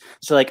votes.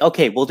 So like,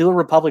 okay, we'll do a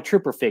Republic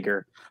Trooper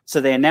figure.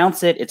 So they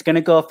announce it, it's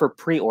gonna go up for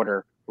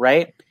pre-order,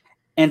 right?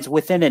 And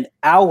within an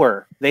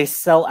hour, they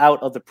sell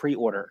out of the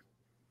pre-order.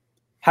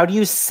 How do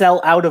you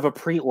sell out of a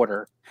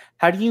pre-order?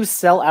 How do you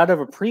sell out of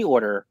a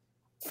pre-order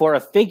for a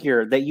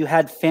figure that you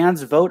had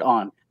fans vote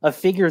on? A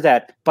figure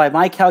that, by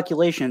my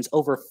calculations,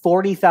 over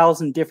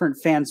 40,000 different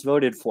fans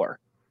voted for.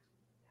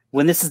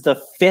 When this is the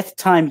fifth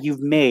time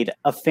you've made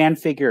a fan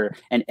figure,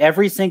 and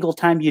every single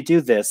time you do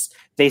this,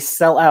 they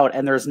sell out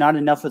and there's not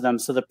enough of them,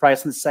 so the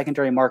price in the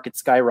secondary market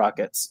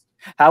skyrockets.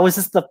 How is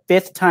this the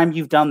fifth time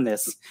you've done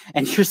this,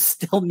 and you're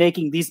still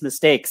making these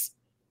mistakes?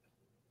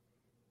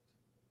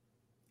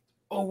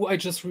 Oh, I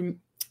just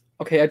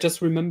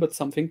remembered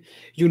something.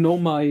 You know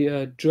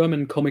my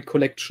German comic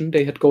collection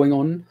they had going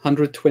on,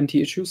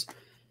 120 issues.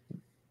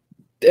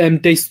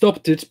 They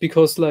stopped it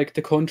because like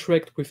the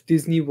contract with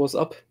Disney was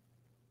up,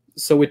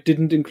 so it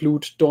didn't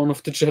include Dawn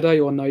of the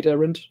Jedi or Knight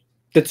Errant.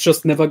 That's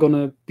just never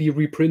gonna be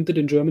reprinted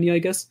in Germany, I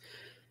guess,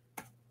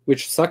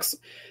 which sucks.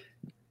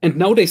 And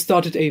now they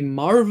started a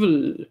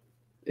Marvel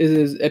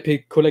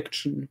epic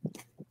collection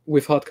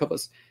with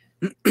hardcovers.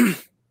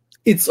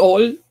 It's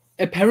all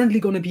apparently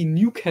gonna be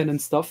new canon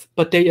stuff,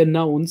 but they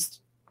announced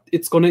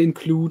it's gonna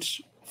include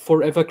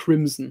Forever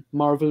Crimson,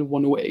 Marvel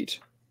 108,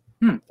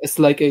 as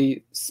like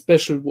a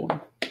special one.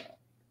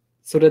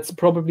 So that's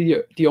probably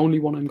the only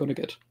one I'm gonna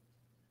get.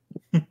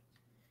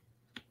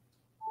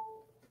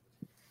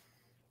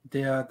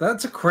 Yeah,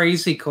 that's a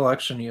crazy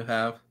collection you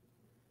have.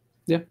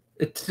 Yeah.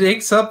 It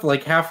takes up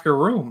like half your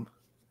room.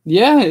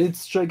 Yeah,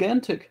 it's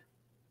gigantic.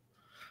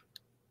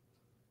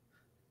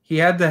 He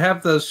had to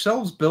have those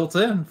shelves built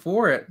in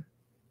for it.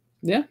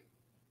 Yeah.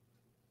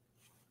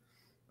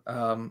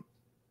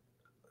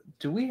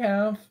 Do we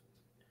have?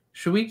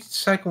 Should we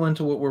cycle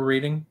into what we're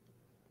reading?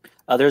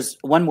 There's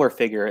one more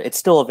figure. It's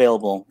still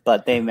available,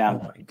 but Oh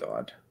my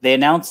god! they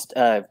announced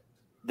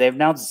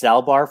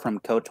Zalbar from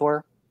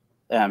KOTOR.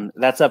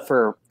 That's up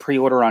for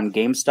pre-order on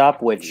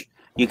GameStop, which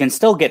you can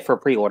still get for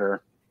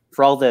pre-order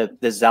for all the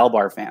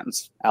Zalbar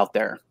fans out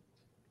there.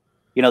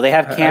 You know, they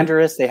have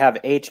Canderous, they have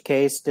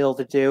HK still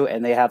to do,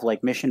 and they have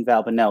like Mission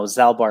Val, but no,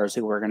 Zalbar is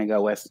who we're going to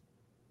go with.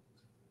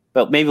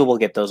 But maybe we'll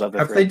get those other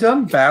Have three. they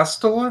done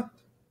Bastila?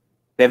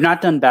 They've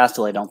not done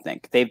Bastila, I don't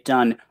think. They've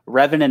done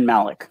Revan and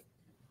Malik.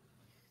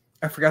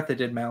 I forgot they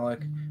did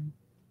Malik.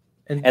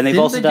 And they've didn't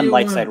also they done do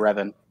Lightside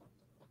Revan.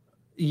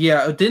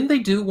 Yeah, didn't they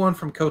do one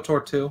from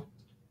KOTOR too?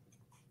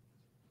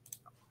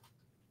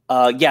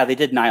 Yeah, they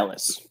did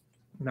Nihilus.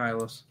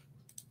 Nihilus.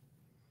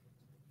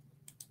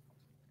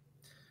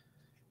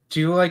 Do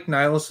you like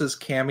Nihilus's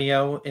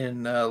cameo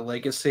in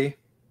Legacy?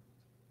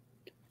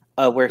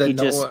 Where That he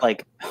no just one-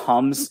 like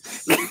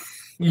hums.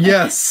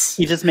 Yes.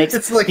 He just makes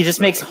It's like- he just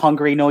makes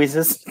hungry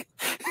noises.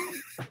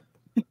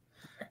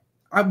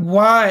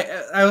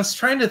 Why? I was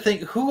trying to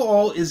think who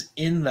all is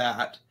in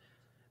that.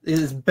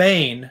 Is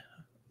Bane.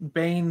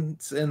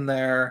 Bane's in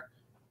there.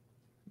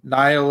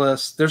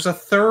 Nihilus. There's a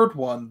third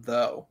one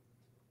though.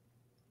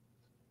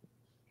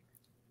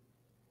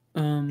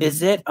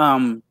 Is it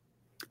I'm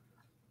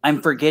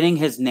forgetting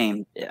his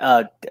name.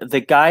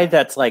 The guy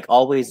that's like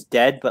always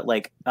dead, but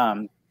like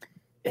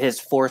his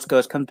Force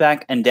Ghost comes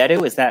back.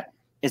 Undeadu? Is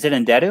it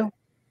Undeadu?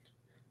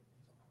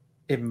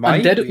 It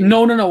might Undeadu? be.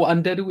 No.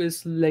 Undeadu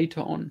is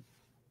later on.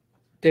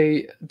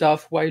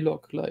 Darth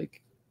Wylock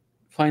like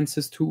finds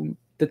his tomb.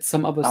 That's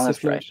some other Oh, that's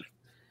Sith Lord. right.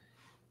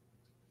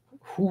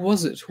 Who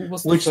was it? Who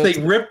was the Which they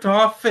first? ripped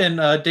off in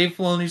Dave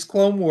Filoni's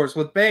Clone Wars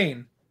with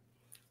Bane.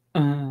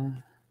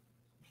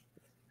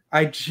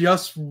 I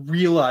just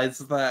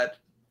realized that.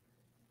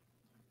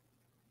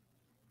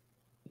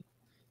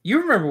 You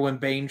remember when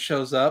Bane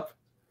shows up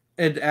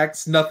and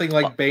acts nothing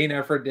like Bane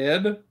ever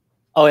did?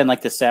 Oh, and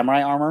like the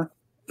samurai armor?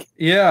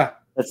 Yeah.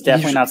 That's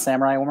definitely should- not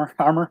samurai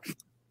armor.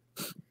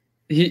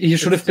 He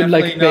should It's have been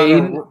like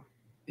definitely not Bane.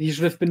 He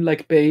should have been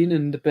like Bane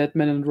in the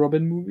Batman and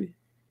Robin movie.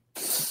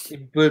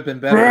 It would have been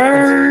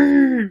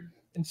better.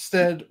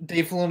 Instead,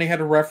 Dave Filoni had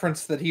a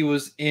reference that he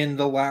was in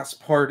the last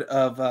part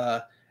of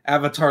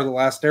Avatar: The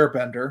Last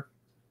Airbender.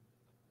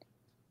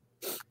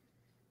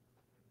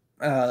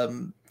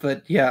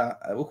 But yeah,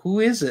 who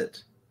is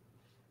it?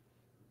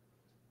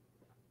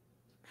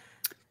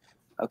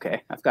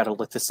 Okay, I've got to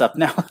look this up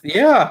now.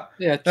 Yeah,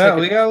 Yeah, check yeah, it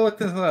we out. gotta look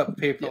this up,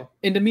 people.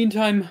 In the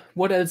meantime,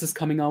 what else is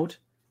coming out?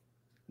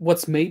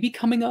 What's maybe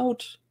coming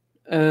out?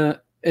 An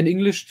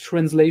English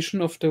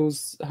translation of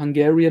those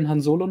Hungarian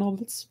Han Solo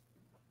novels.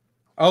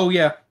 Oh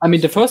yeah, I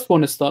mean, the first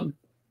one is done.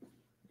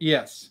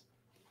 yes.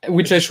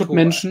 Which I should cool.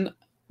 mention.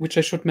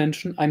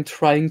 I'm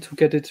trying to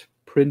get it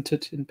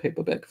printed in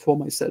paperback for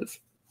myself.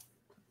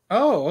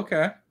 Oh,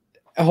 okay.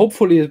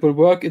 Hopefully, it will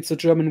work. It's a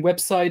German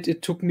website.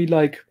 It took me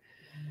like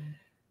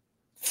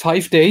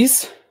 5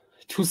 days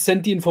to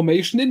send the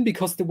information in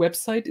because the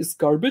website is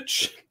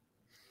garbage.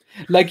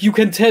 Like you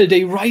can tell,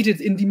 they write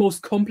it in the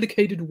most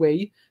complicated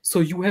way, so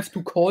you have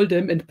to call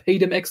them and pay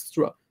them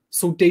extra,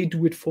 so they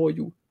do it for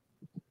you.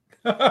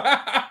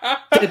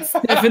 It's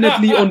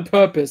definitely on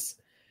purpose.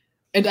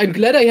 And I'm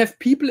glad I have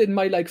people in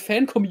my like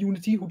fan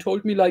community who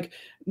told me like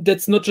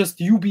that's not just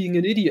you being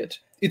an idiot.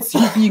 It's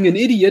you being an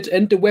idiot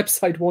and the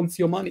website wants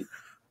your money.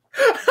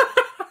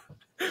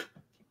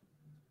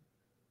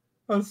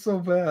 That's so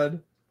bad.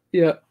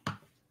 Yeah.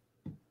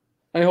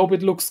 I hope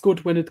it looks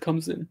good when it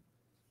comes in.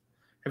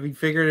 Have you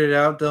figured it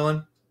out,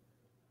 Dylan?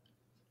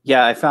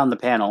 Yeah, I found the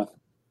panel.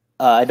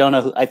 I don't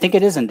know who. I think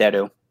it is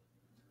Undeadu. It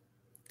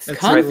It's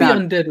can't right be now.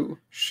 Undeadu.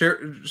 Share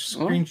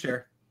screen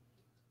share.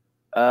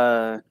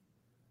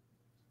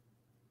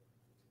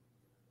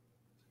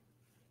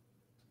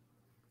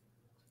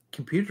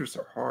 Computers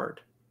are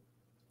hard.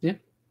 Yeah.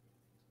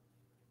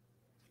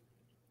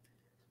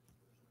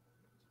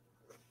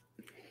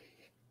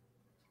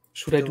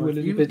 Should I do a If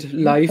little you- bit if you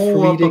live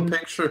pull up a reading?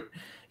 picture,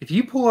 if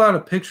you pull out a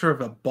picture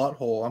of a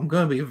butthole, I'm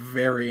gonna be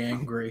very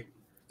angry.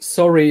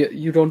 Sorry,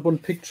 you don't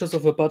want pictures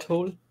of a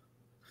butthole?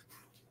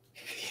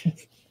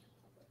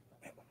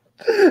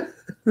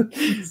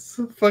 It's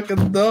so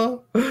fucking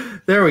dumb.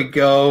 There we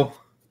go.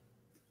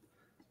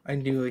 I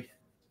knew it.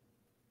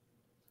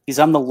 He's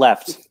on the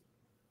left.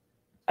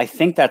 I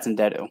think that's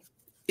Undeadu.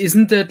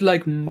 Isn't that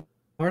like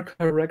Mark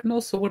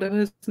Haragnos or whatever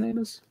his name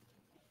is?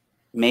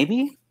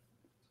 Maybe?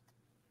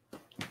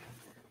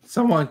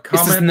 Someone Is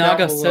this comment down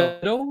below.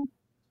 Nagasato?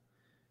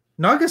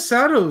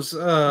 Nagasato's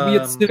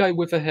Weird still guy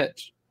with a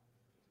hat.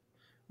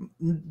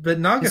 but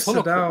His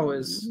Nagasato holocron.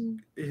 is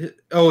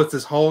it's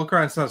his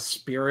holocron, it's not a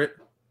spirit.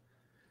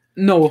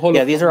 No, holocron.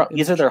 Yeah,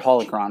 these are their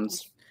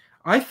holocrons.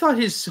 I thought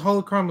his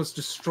holocron was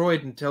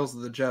destroyed in Tales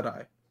of the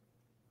Jedi.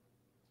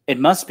 It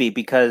must be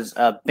because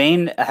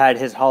Bane had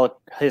his when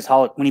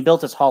he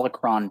built his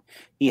holocron,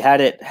 he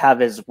had it have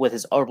with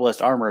his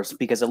herbalist armors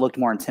because it looked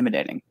more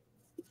intimidating.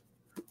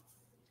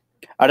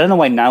 I don't know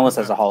why Nihilus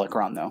has a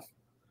holocron though.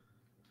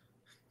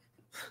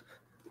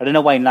 I don't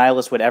know why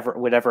Nihilus would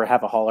ever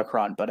have a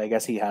holocron, but I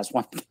guess he has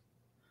one.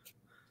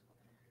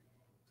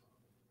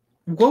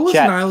 What was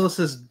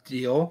Nihilus's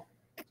deal?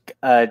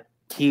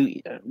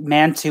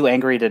 Man too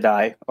angry to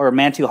die, or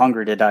man too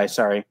hungry to die.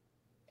 Sorry,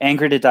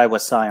 angry to die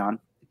was Scion.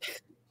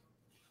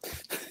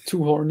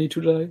 Too horny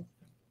to die.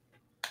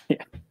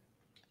 Yeah.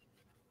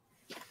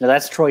 No,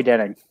 that's Troy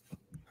Denning.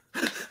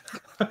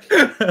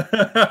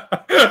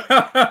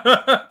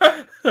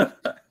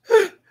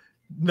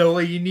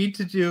 Noah, you need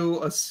to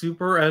do a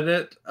super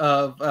edit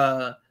of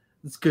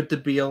It's Good to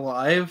Be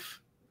Alive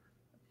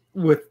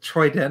with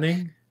Troy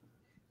Denning.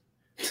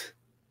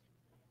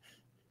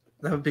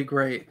 That would be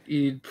great.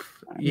 You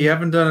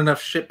haven't done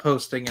enough shit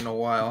posting in a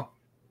while.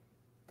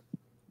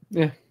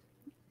 Yeah.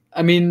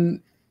 I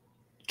mean,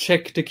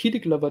 check the Kitty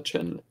Glover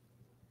channel.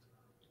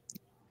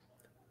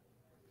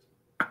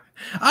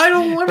 I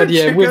don't want to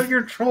check out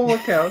your troll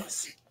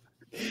accounts.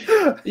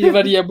 Yeah,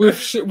 but yeah, with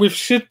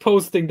shit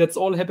posting, that's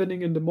all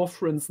happening in the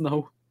Mothrands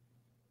now.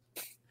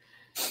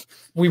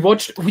 We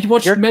watched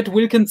Matt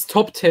Wilkins'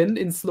 top 10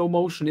 in slow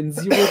motion in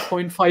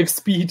 0.5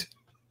 speed,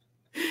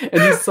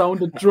 and he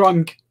sounded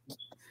drunk.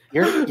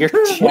 Your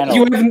channel.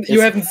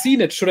 You haven't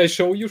seen it. Should I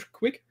show you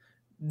quick?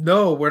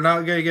 No, we're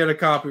not gonna get a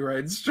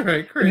copyright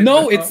strike. Right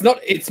no, now. It's not.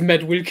 It's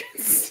Matt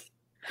Wilkins.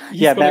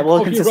 Yeah, Matt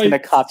Wilkins is going to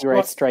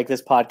copyright strike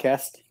this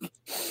podcast.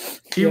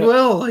 He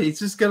will. He's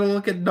just going to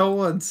look at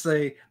Noah and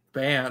say,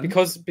 ban.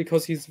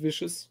 Because he's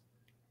vicious.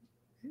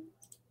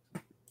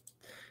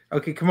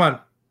 Okay, come on.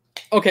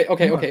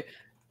 Okay.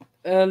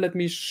 Let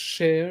me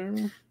share.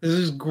 This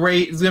is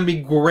great. It's going to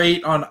be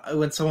great on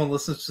when someone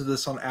listens to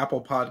this on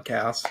Apple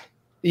Podcast.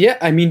 Yeah,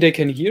 I mean, they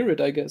can hear it,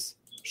 I guess.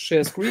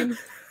 Share screen.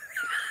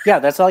 Yeah,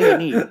 that's all you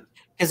need.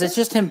 Because it's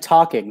just him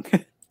talking.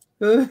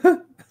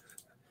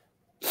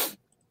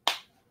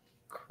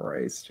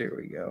 Christ, here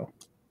we go.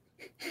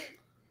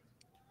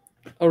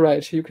 All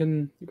right, you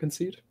can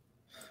see it.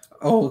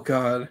 Oh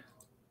God.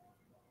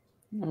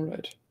 All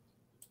right.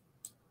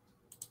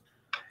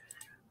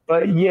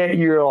 But yet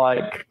you're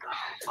like,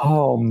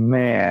 oh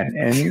man,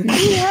 and you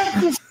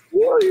have to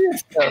feel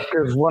yourself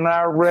because when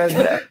I read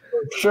that,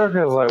 shook,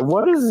 I was like,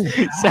 what is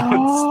it?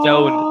 Sounds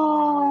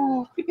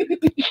stoned.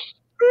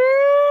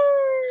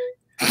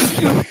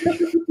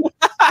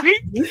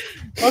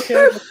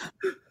 Okay.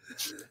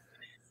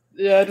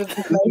 Yeah,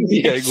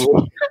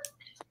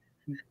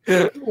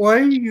 why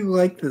are you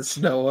like this,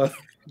 Noah?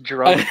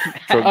 Drunk.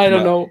 I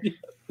don't know.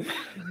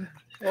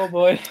 Oh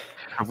boy.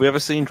 Have we ever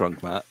seen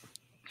Drunk Matt?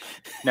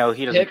 No,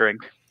 he doesn't drink.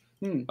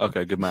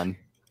 Okay, good man.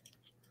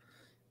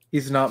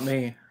 He's not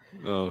me.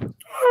 Oh.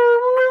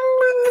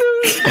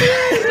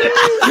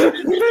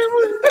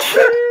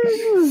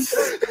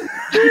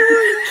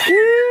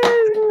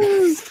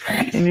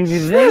 And if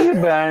you think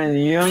about it, in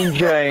Young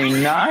Jay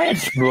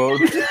Knight's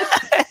book,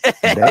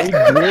 they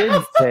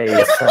did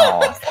face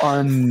off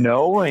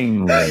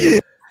unknowingly.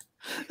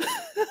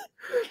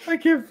 I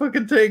can't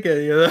fucking take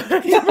any of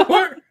that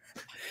anymore.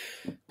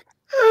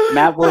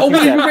 Matt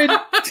Wilkins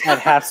at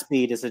half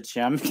speed is a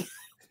gem.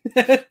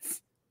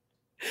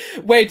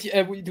 Wait,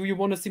 do you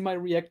want to see my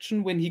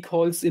reaction when he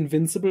calls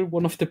Invincible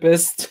one of the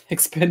best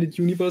expanded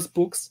universe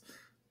books?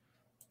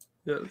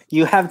 Yes.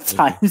 You have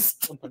times.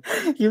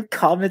 You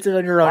commented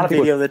on your own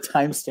video the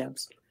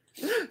timestamps.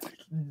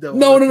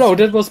 No.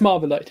 That was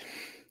Marvelite.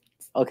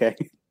 Okay.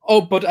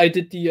 Oh, but I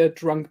did the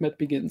Drunk Matt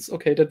Begins.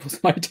 Okay, that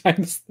was my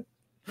timestamp.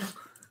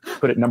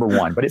 Put it number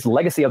one, but it's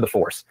Legacy of the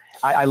Force.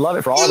 I love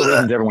it for all the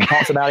reasons everyone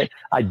talks about it.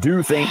 I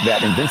do think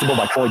that Invincible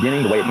by Troy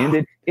Denning, the way it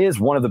ended, is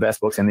one of the best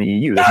books in the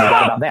EU. There's no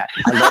doubt about that.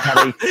 I love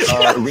how they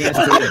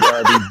reinstituted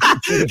the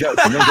cheesy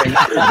jokes and then they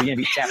knocked at the beginning of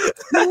each chapter.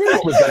 I knew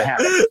what was going to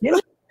happen. You know?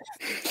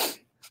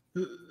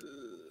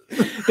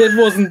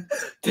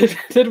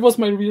 That was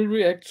my real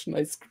reaction.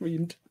 I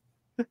screamed.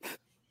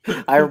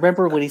 I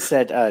remember when he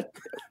said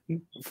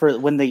for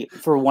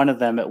one of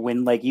them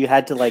when you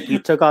had to you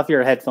took off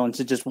your headphones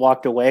and just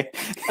walked away.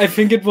 I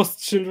think it was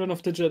Children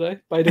of the Jedi.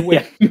 By the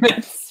way,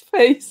 Matt's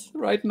face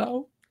right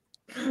now.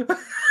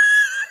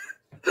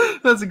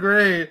 That's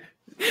great.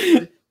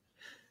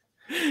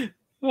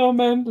 Oh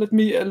man, let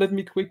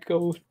me quick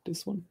go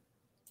this one.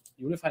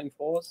 Unifying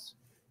Force.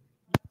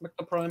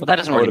 Magna Prime. But that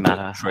doesn't really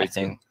matter, I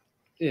think.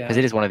 Yeah. Because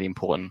it is one of the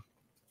important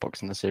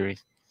books in the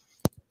series.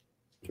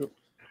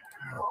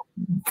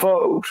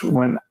 Folks,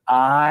 when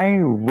I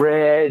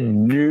read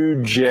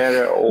New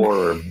Jedi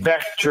Order,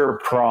 Vector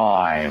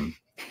Prime,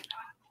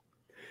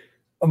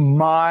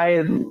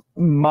 my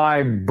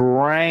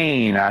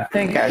brain, I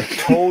think I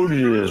told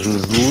you this,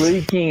 was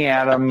leaking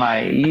out of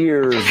my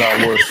ears.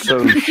 I was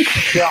so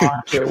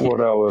shocked at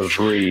what I was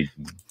reading.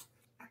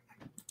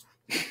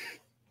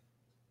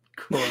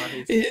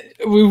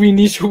 We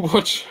need to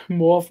watch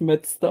more of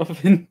Matt's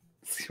stuff in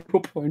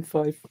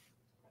 0.5.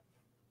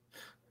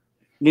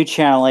 New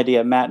channel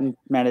idea. Matt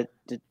at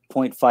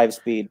 0.5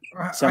 speed.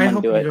 I Someone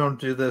hope do you it. don't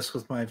do this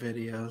with my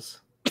videos.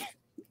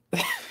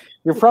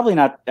 You're probably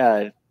not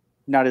as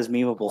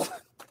memeable.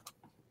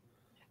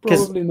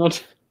 'Cause Probably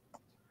not.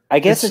 I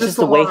guess it's just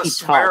the a way lot of he talks.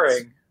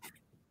 swearing.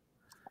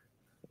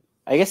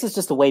 I guess it's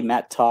just the way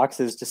Matt talks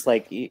is just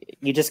like you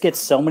just get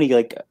so many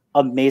like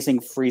amazing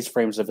freeze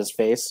frames of his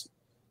face.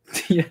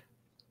 Yeah.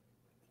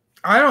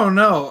 I don't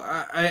know.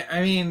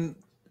 I mean,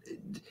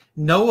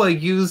 Noah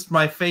used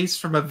my face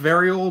from a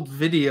very old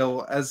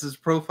video as his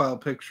profile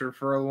picture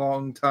for a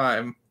long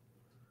time.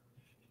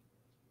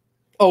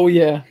 Oh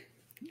yeah.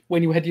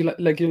 When you had you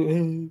like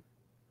you,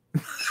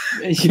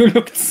 you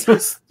looked so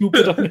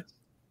stupid on it.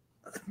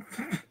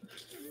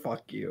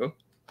 Fuck you.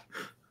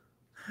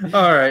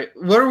 All right,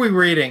 what are we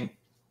reading?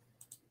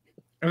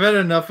 I've had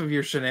enough of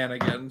your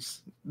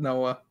shenanigans,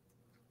 Noah.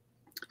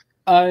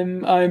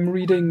 I'm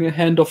reading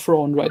Hand of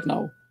Thrawn right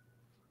now.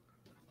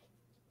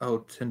 Oh,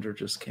 Tinder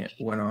just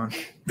went on.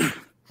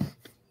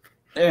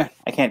 I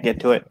can't get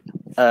to it.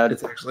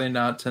 It's actually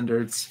not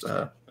Tinder. It's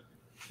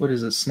what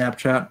is it?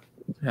 Snapchat.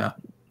 Yeah.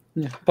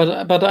 Yeah,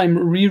 but I'm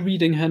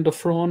rereading Hand of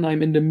Thrawn.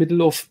 I'm in the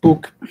middle of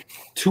book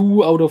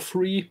 2 out of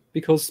 3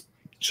 because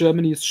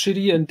Germany is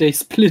shitty and they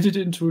split it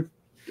into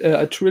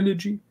a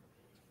trilogy.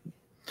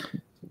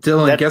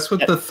 Dylan, guess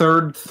what the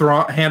third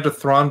Hand of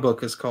Thrawn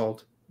book is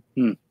called?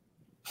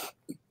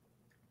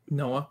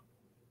 Noah.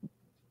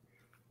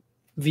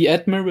 The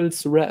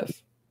Admiral's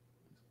Wrath.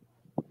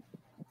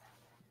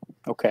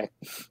 Okay.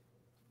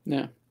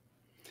 Yeah.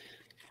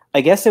 I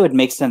guess it would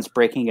make sense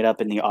breaking it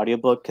up in the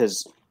audiobook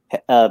because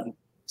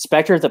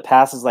Spectre of the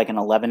Past is like an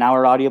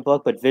 11-hour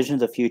audiobook, but Vision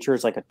of the Future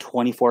is like a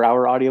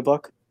 24-hour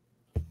audiobook.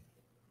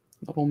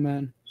 Oh,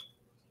 man.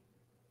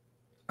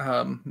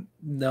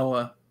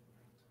 Noah,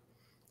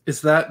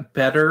 is that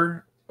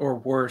better or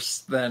worse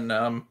than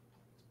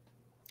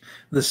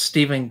the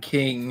Stephen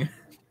King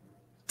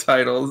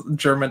titles,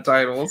 German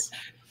titles?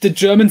 The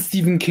German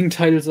Stephen King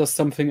titles are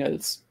something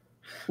else.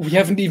 We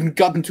haven't even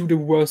gotten to the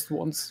worst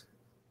ones.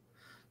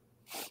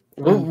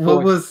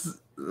 What was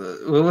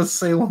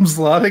Salem's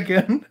Lot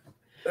again?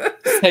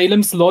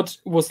 Salem's Lot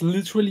was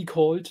literally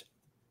called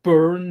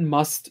Burn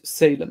Must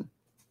Salem.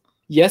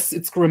 Yes,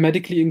 it's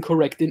grammatically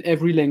incorrect in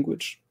every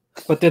language,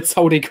 but that's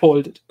how they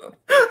called it.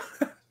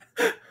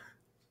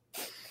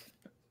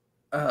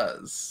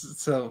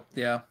 So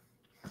yeah.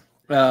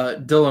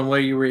 Dylan, what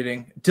are you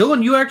reading?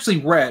 Dylan, you actually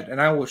read,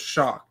 and I was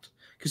shocked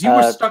because you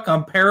were stuck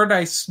on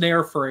Paradise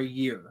Snare for a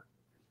year.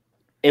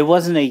 It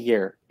wasn't a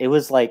year. It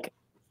was like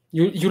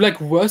you like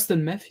worse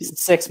than Matthew.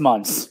 6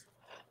 months.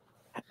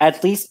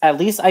 At least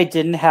I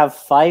didn't have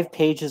 5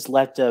 pages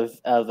left of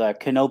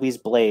Kenobi's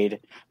Blade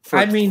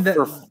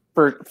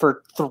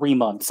for 3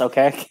 months.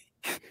 Okay,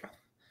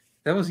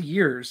 that was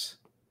years.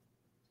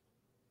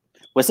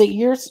 Was it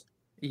years?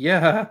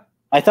 Yeah.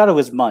 I thought it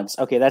was months.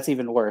 Okay, that's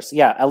even worse.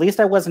 Yeah, at least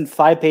I wasn't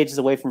 5 pages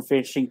away from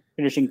finishing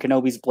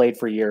Kenobi's Blade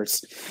for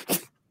years.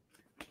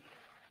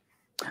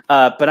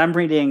 But I'm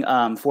reading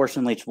Force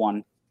Unleashed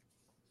 1.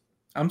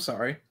 I'm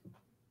sorry.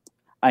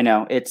 I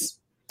know. It's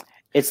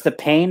the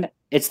pain.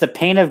 It's the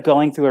pain of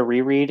going through a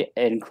reread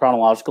in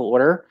chronological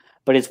order,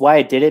 but it's why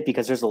I did it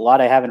because there's a lot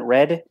I haven't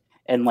read,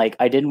 and like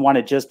I didn't want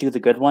to just do the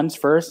good ones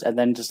first and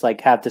then just like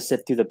have to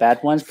sit through the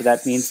bad ones. But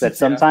that means that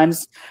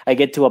sometimes I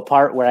get to a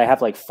part where I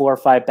have like 4 or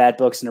 5 bad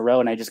books in a row,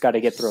 and I just got to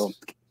get through them.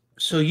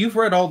 So you've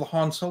read all the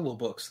Han Solo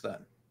books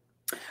then?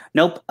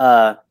 Nope.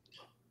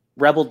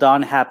 Rebel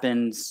Dawn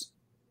happens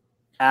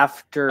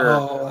after.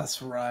 Oh,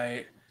 that's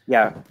right.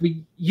 Yeah.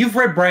 You've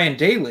read Brian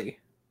Daly.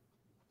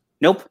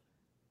 Nope.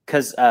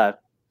 Because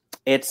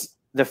it's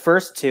the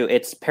first 2.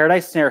 It's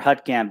Paradise Snare,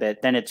 Hut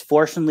Gambit. Then it's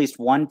Force Unleashed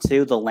 1,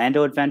 2, the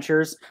Lando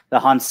Adventures, the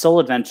Han Solo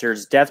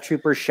Adventures, Death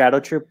Troopers,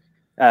 Shadow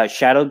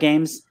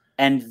Games,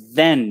 and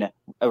then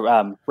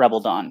Rebel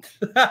Dawn.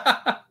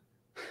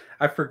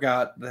 I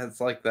forgot that's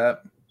like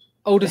that.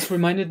 Oh, this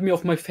reminded me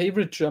of my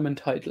favorite German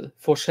title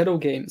for Shadow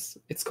Games.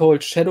 It's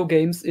called Shadow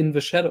Games in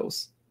the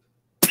Shadows.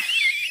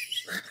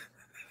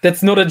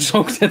 That's not a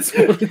joke, that's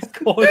what it's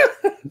called.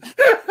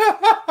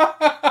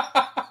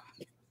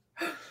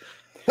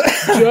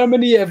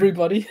 Germany,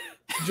 everybody.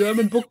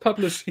 German book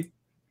publishing.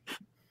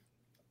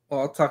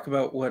 Well, I'll talk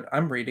about what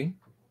I'm reading.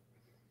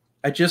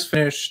 I just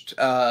finished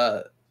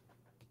Tales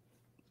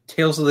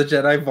of the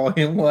Jedi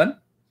Volume 1,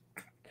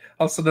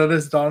 also known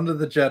as Dawn of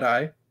the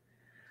Jedi.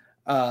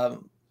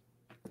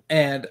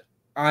 And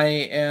I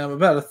am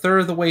about a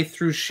third of the way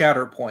through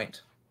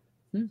Shatterpoint.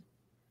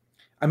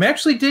 I'm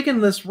actually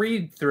digging this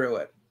read through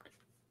it.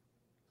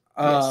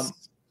 Yes.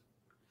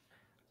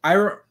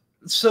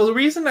 So the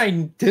reason I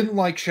didn't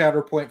like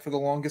Shatterpoint for the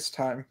longest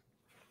time,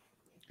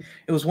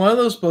 it was one of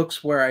those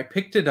books where I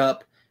picked it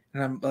up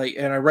and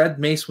I read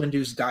Mace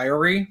Windu's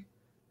diary,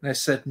 and I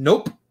said,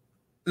 nope,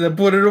 and then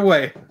put it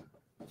away.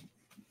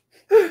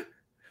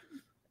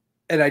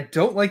 And I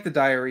don't like the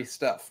diary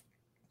stuff.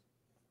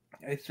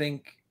 I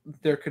think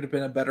there could have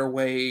been a better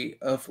way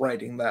of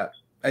writing that.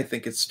 I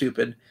think it's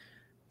stupid.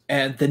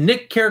 And the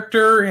Nick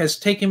character has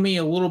taken me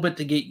a little bit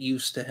to get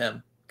used to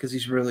him because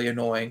he's really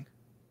annoying.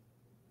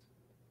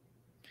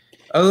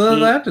 Other than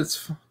He- that,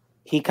 it's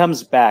He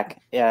comes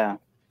back. Yeah.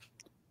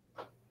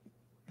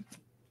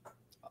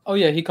 Oh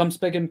yeah, he comes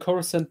back in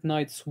Coruscant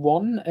Knights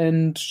 1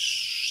 and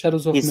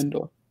Shadows of He's-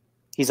 Mindor.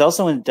 He's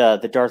also in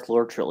the Darth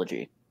Lord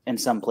trilogy in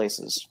some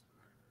places.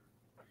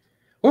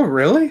 oh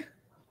really?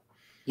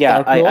 Yeah,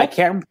 Dark I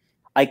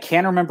Lord?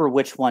 can't remember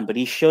which one, but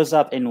he shows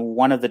up in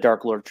one of the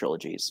Dark Lord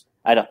trilogies.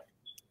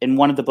 In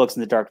one of the books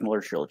in the Dark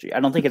Lord trilogy. I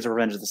don't think it's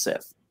Revenge of the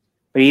Sith,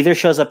 but he either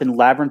shows up in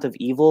Labyrinth of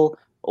Evil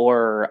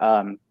or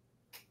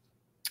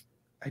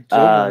I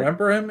don't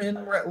remember him in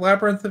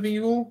Labyrinth of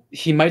Evil.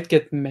 He might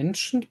get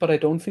mentioned, but I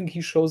don't think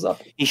he shows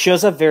up. he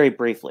shows up very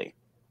briefly.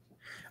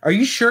 Are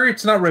you sure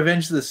it's not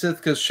Revenge of the Sith?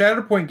 Because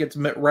Shatterpoint gets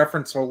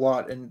referenced a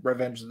lot in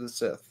Revenge of the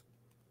Sith.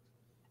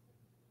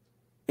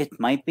 It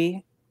might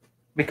be.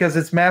 Because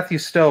it's Matthew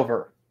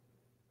Stover.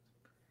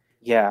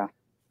 Yeah.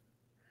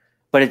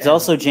 But it's And-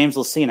 also James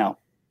Luceno.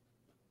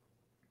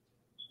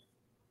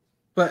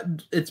 But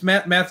it's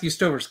Matthew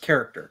Stover's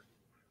character.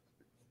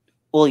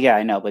 Well, yeah,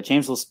 I know, but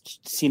James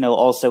Luceno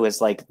also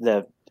is like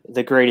the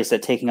greatest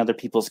at taking other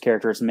people's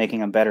characters and making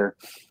them better.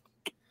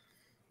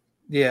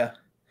 Yeah.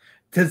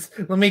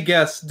 Let me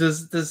guess.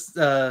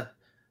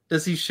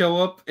 Does he show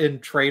up in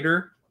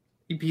Traitor?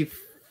 He'd be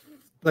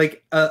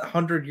like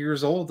 100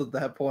 years old at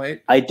that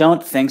point. I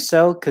don't think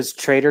so, because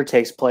Traitor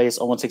takes place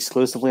almost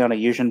exclusively on a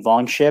Yuzhen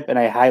Vong ship, and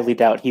I highly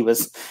doubt he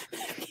was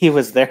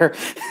there.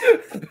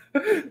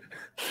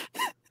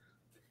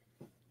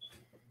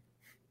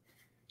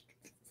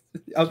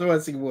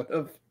 Otherwise, he would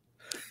have.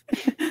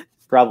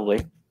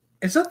 Probably.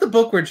 Is that the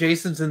book where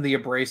Jason's in the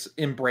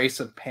embrace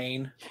of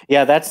pain?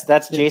 Yeah, that's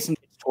Jason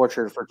gets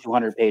tortured for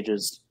 200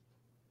 pages.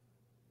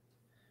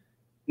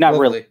 Not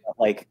Lovely. really, but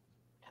like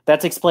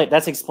that's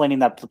explaining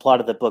that the plot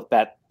of the book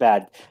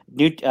bad.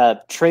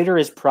 Traitor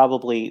is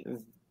probably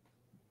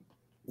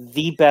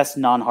the best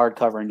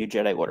non-hardcover in New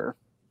Jedi Order.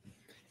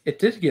 It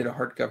did get a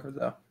hardcover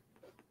though.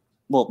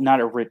 Well, not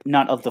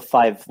of the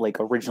 5 like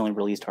originally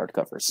released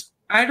hardcovers.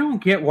 I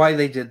don't get why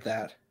they did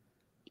that.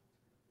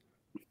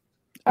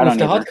 I With don't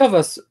the either.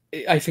 hardcovers,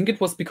 I think it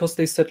was because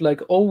they said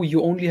like, oh,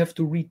 you only have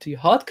to read the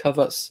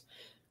hardcovers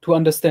to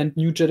understand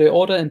New Jedi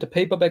Order, and the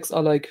paperbacks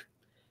are like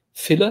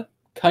filler,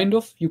 kind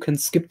of. You can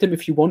skip them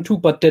if you want to,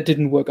 but that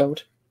didn't work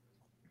out.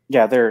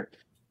 Yeah,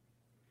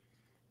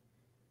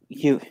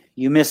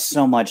 you miss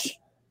so much.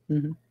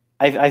 Mhm.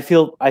 I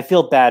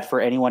feel bad for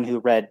anyone who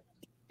read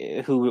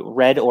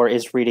or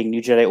is reading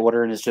New Jedi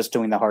Order and is just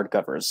doing the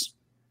hardcovers.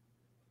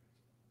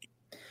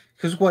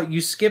 Because what, you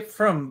skip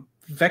from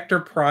Vector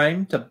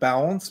Prime to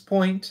Balance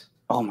Point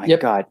Oh my Yep.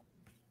 god.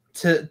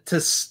 to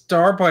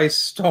Star by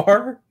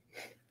Star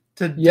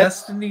to Yep.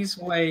 Destiny's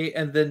Way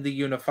and then the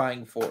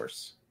Unifying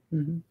Force.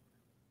 Mhm.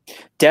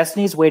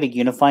 Destiny's Way to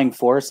Unifying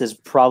Force is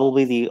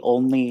probably the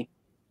only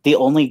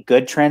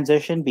good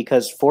transition,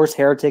 because Force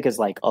Heretic is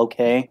like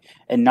okay,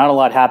 and not a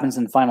lot happens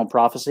in Final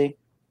Prophecy.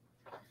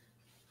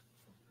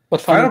 But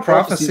Final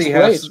Prophecy is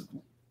has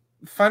great.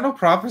 Final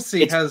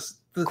Prophecy It's has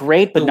the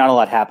Great, but not a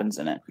lot happens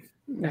in it.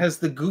 has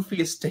the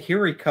goofiest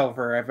Tahiri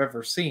cover I've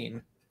ever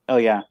seen. Oh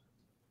yeah.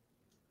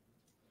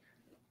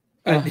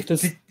 I think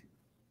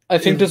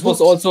this was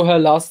looks- also her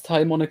last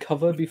time on a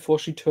cover before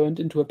she turned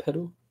into a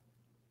pedo.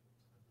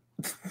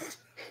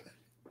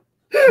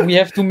 We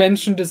have to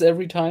mention this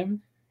every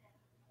time.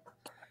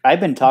 I've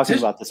been talking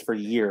Did- about this for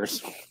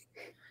years.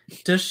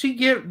 Does she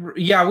get?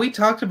 Yeah, we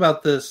talked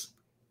about this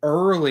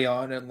early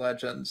on in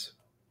Legends.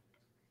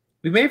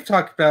 We may have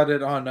talked about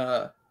it on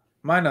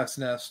Minox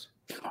Nest.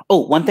 Oh,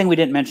 one thing we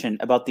didn't mention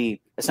about the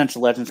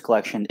Essential Legends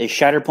collection is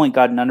Shatterpoint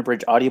got an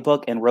unabridged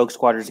audiobook, and Rogue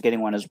Squadron's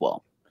getting one as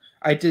well.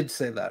 I did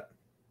say that,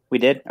 We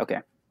did? Okay.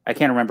 I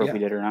can't remember Yeah. if we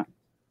did or not.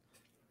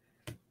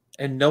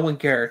 and no one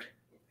cared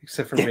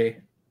except for me.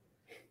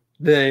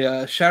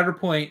 The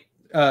Shatterpoint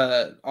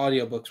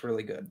audiobook's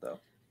really good though.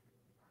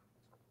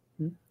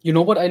 You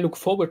know what I look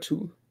forward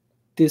to?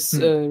 This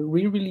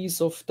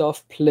re-release of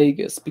Darth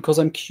Plagueis, because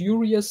I'm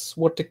curious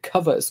what the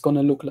cover is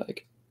gonna look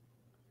like.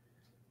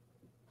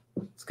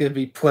 It's gonna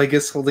be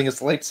Plagueis holding his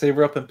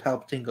lightsaber up and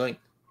Palpatine going,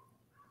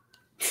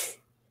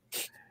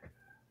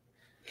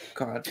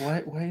 God,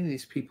 why do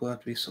these people have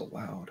to be so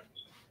loud?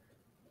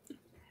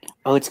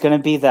 Oh, it's going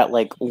to be that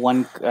like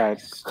one I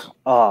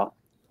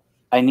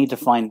need to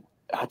find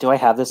do I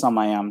have this on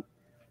my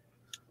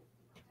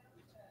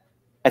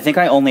I think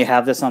I only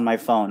have this on my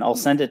phone. I'll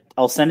send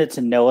it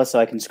to Noah so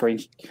I can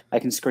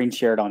screen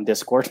share it on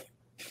Discord.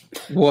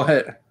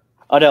 What?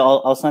 Oh no,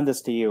 I'll send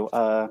this to you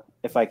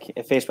if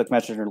Facebook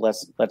Messenger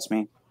lets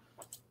me.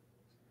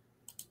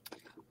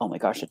 Oh my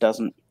gosh, it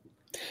doesn't.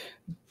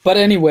 But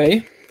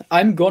anyway,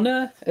 I'm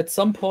gonna at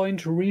some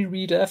point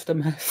reread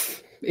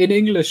Aftermath in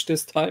English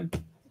this time.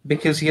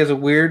 Because he has a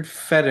weird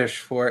fetish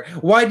for it.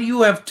 Why do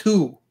you have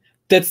two?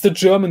 That's the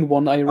German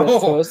one I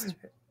read first.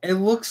 It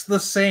looks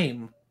the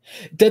same.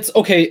 That's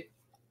okay.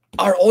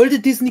 Are all the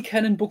Disney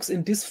canon books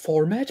in this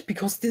format?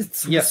 Because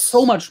this Yes. is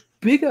so much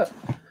bigger.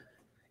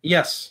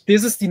 Yes.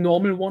 This is the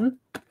normal one.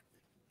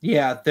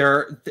 Yeah,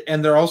 they're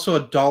also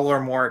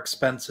 $1 more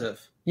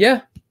expensive.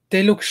 Yeah,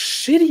 they look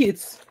shitty.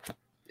 It's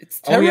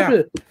Oh, yeah.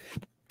 terrible.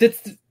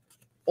 That's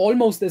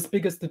almost as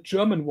big as the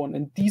German one,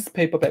 and these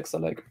paperbacks are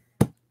like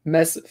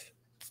massive.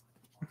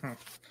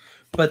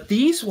 But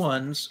these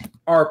ones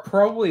are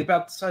probably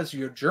about the size of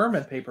your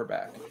German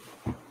paperback.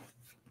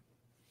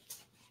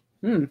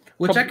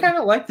 Which I kind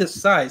of like this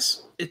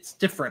size. It's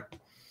different.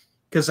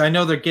 Because I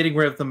know they're getting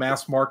rid of the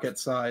mass market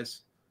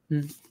size.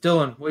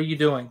 Dylan, what are you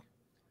doing?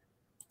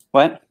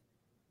 What?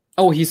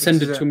 Oh, he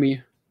sent it to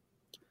me.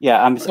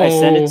 Yeah, I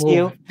sent it to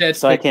you that's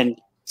so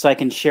I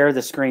can share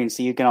the screen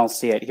so you can all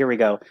see it. Here we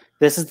go.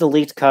 This is the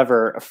leaked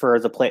cover for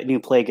the new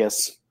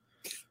Plagueis.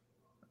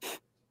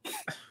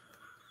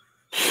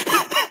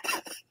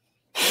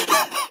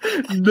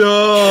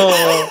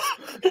 No.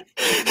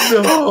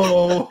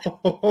 No.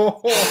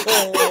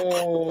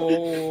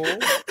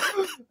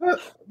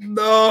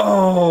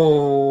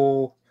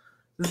 No.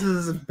 This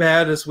is as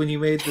bad as when you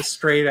made the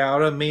Straight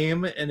Outta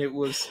meme and it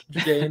was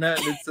Jaina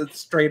and it said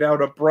Straight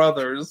Outta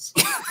Brothers.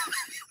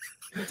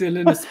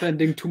 Dylan is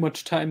spending too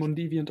much time on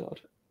DeviantArt.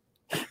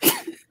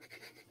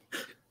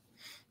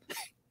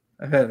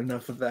 I've had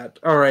enough of that.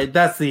 All right,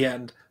 that's the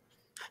end.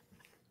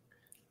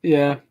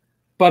 Yeah,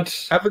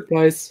 but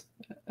guys,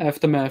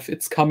 Aftermath,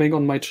 it's coming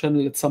on my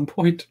channel at some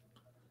point.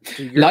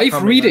 So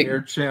live reading. On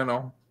your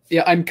channel.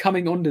 Yeah, I'm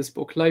coming on this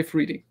book. Live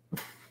reading.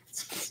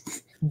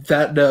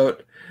 That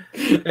note,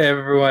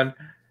 everyone,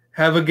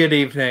 have a good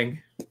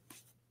evening.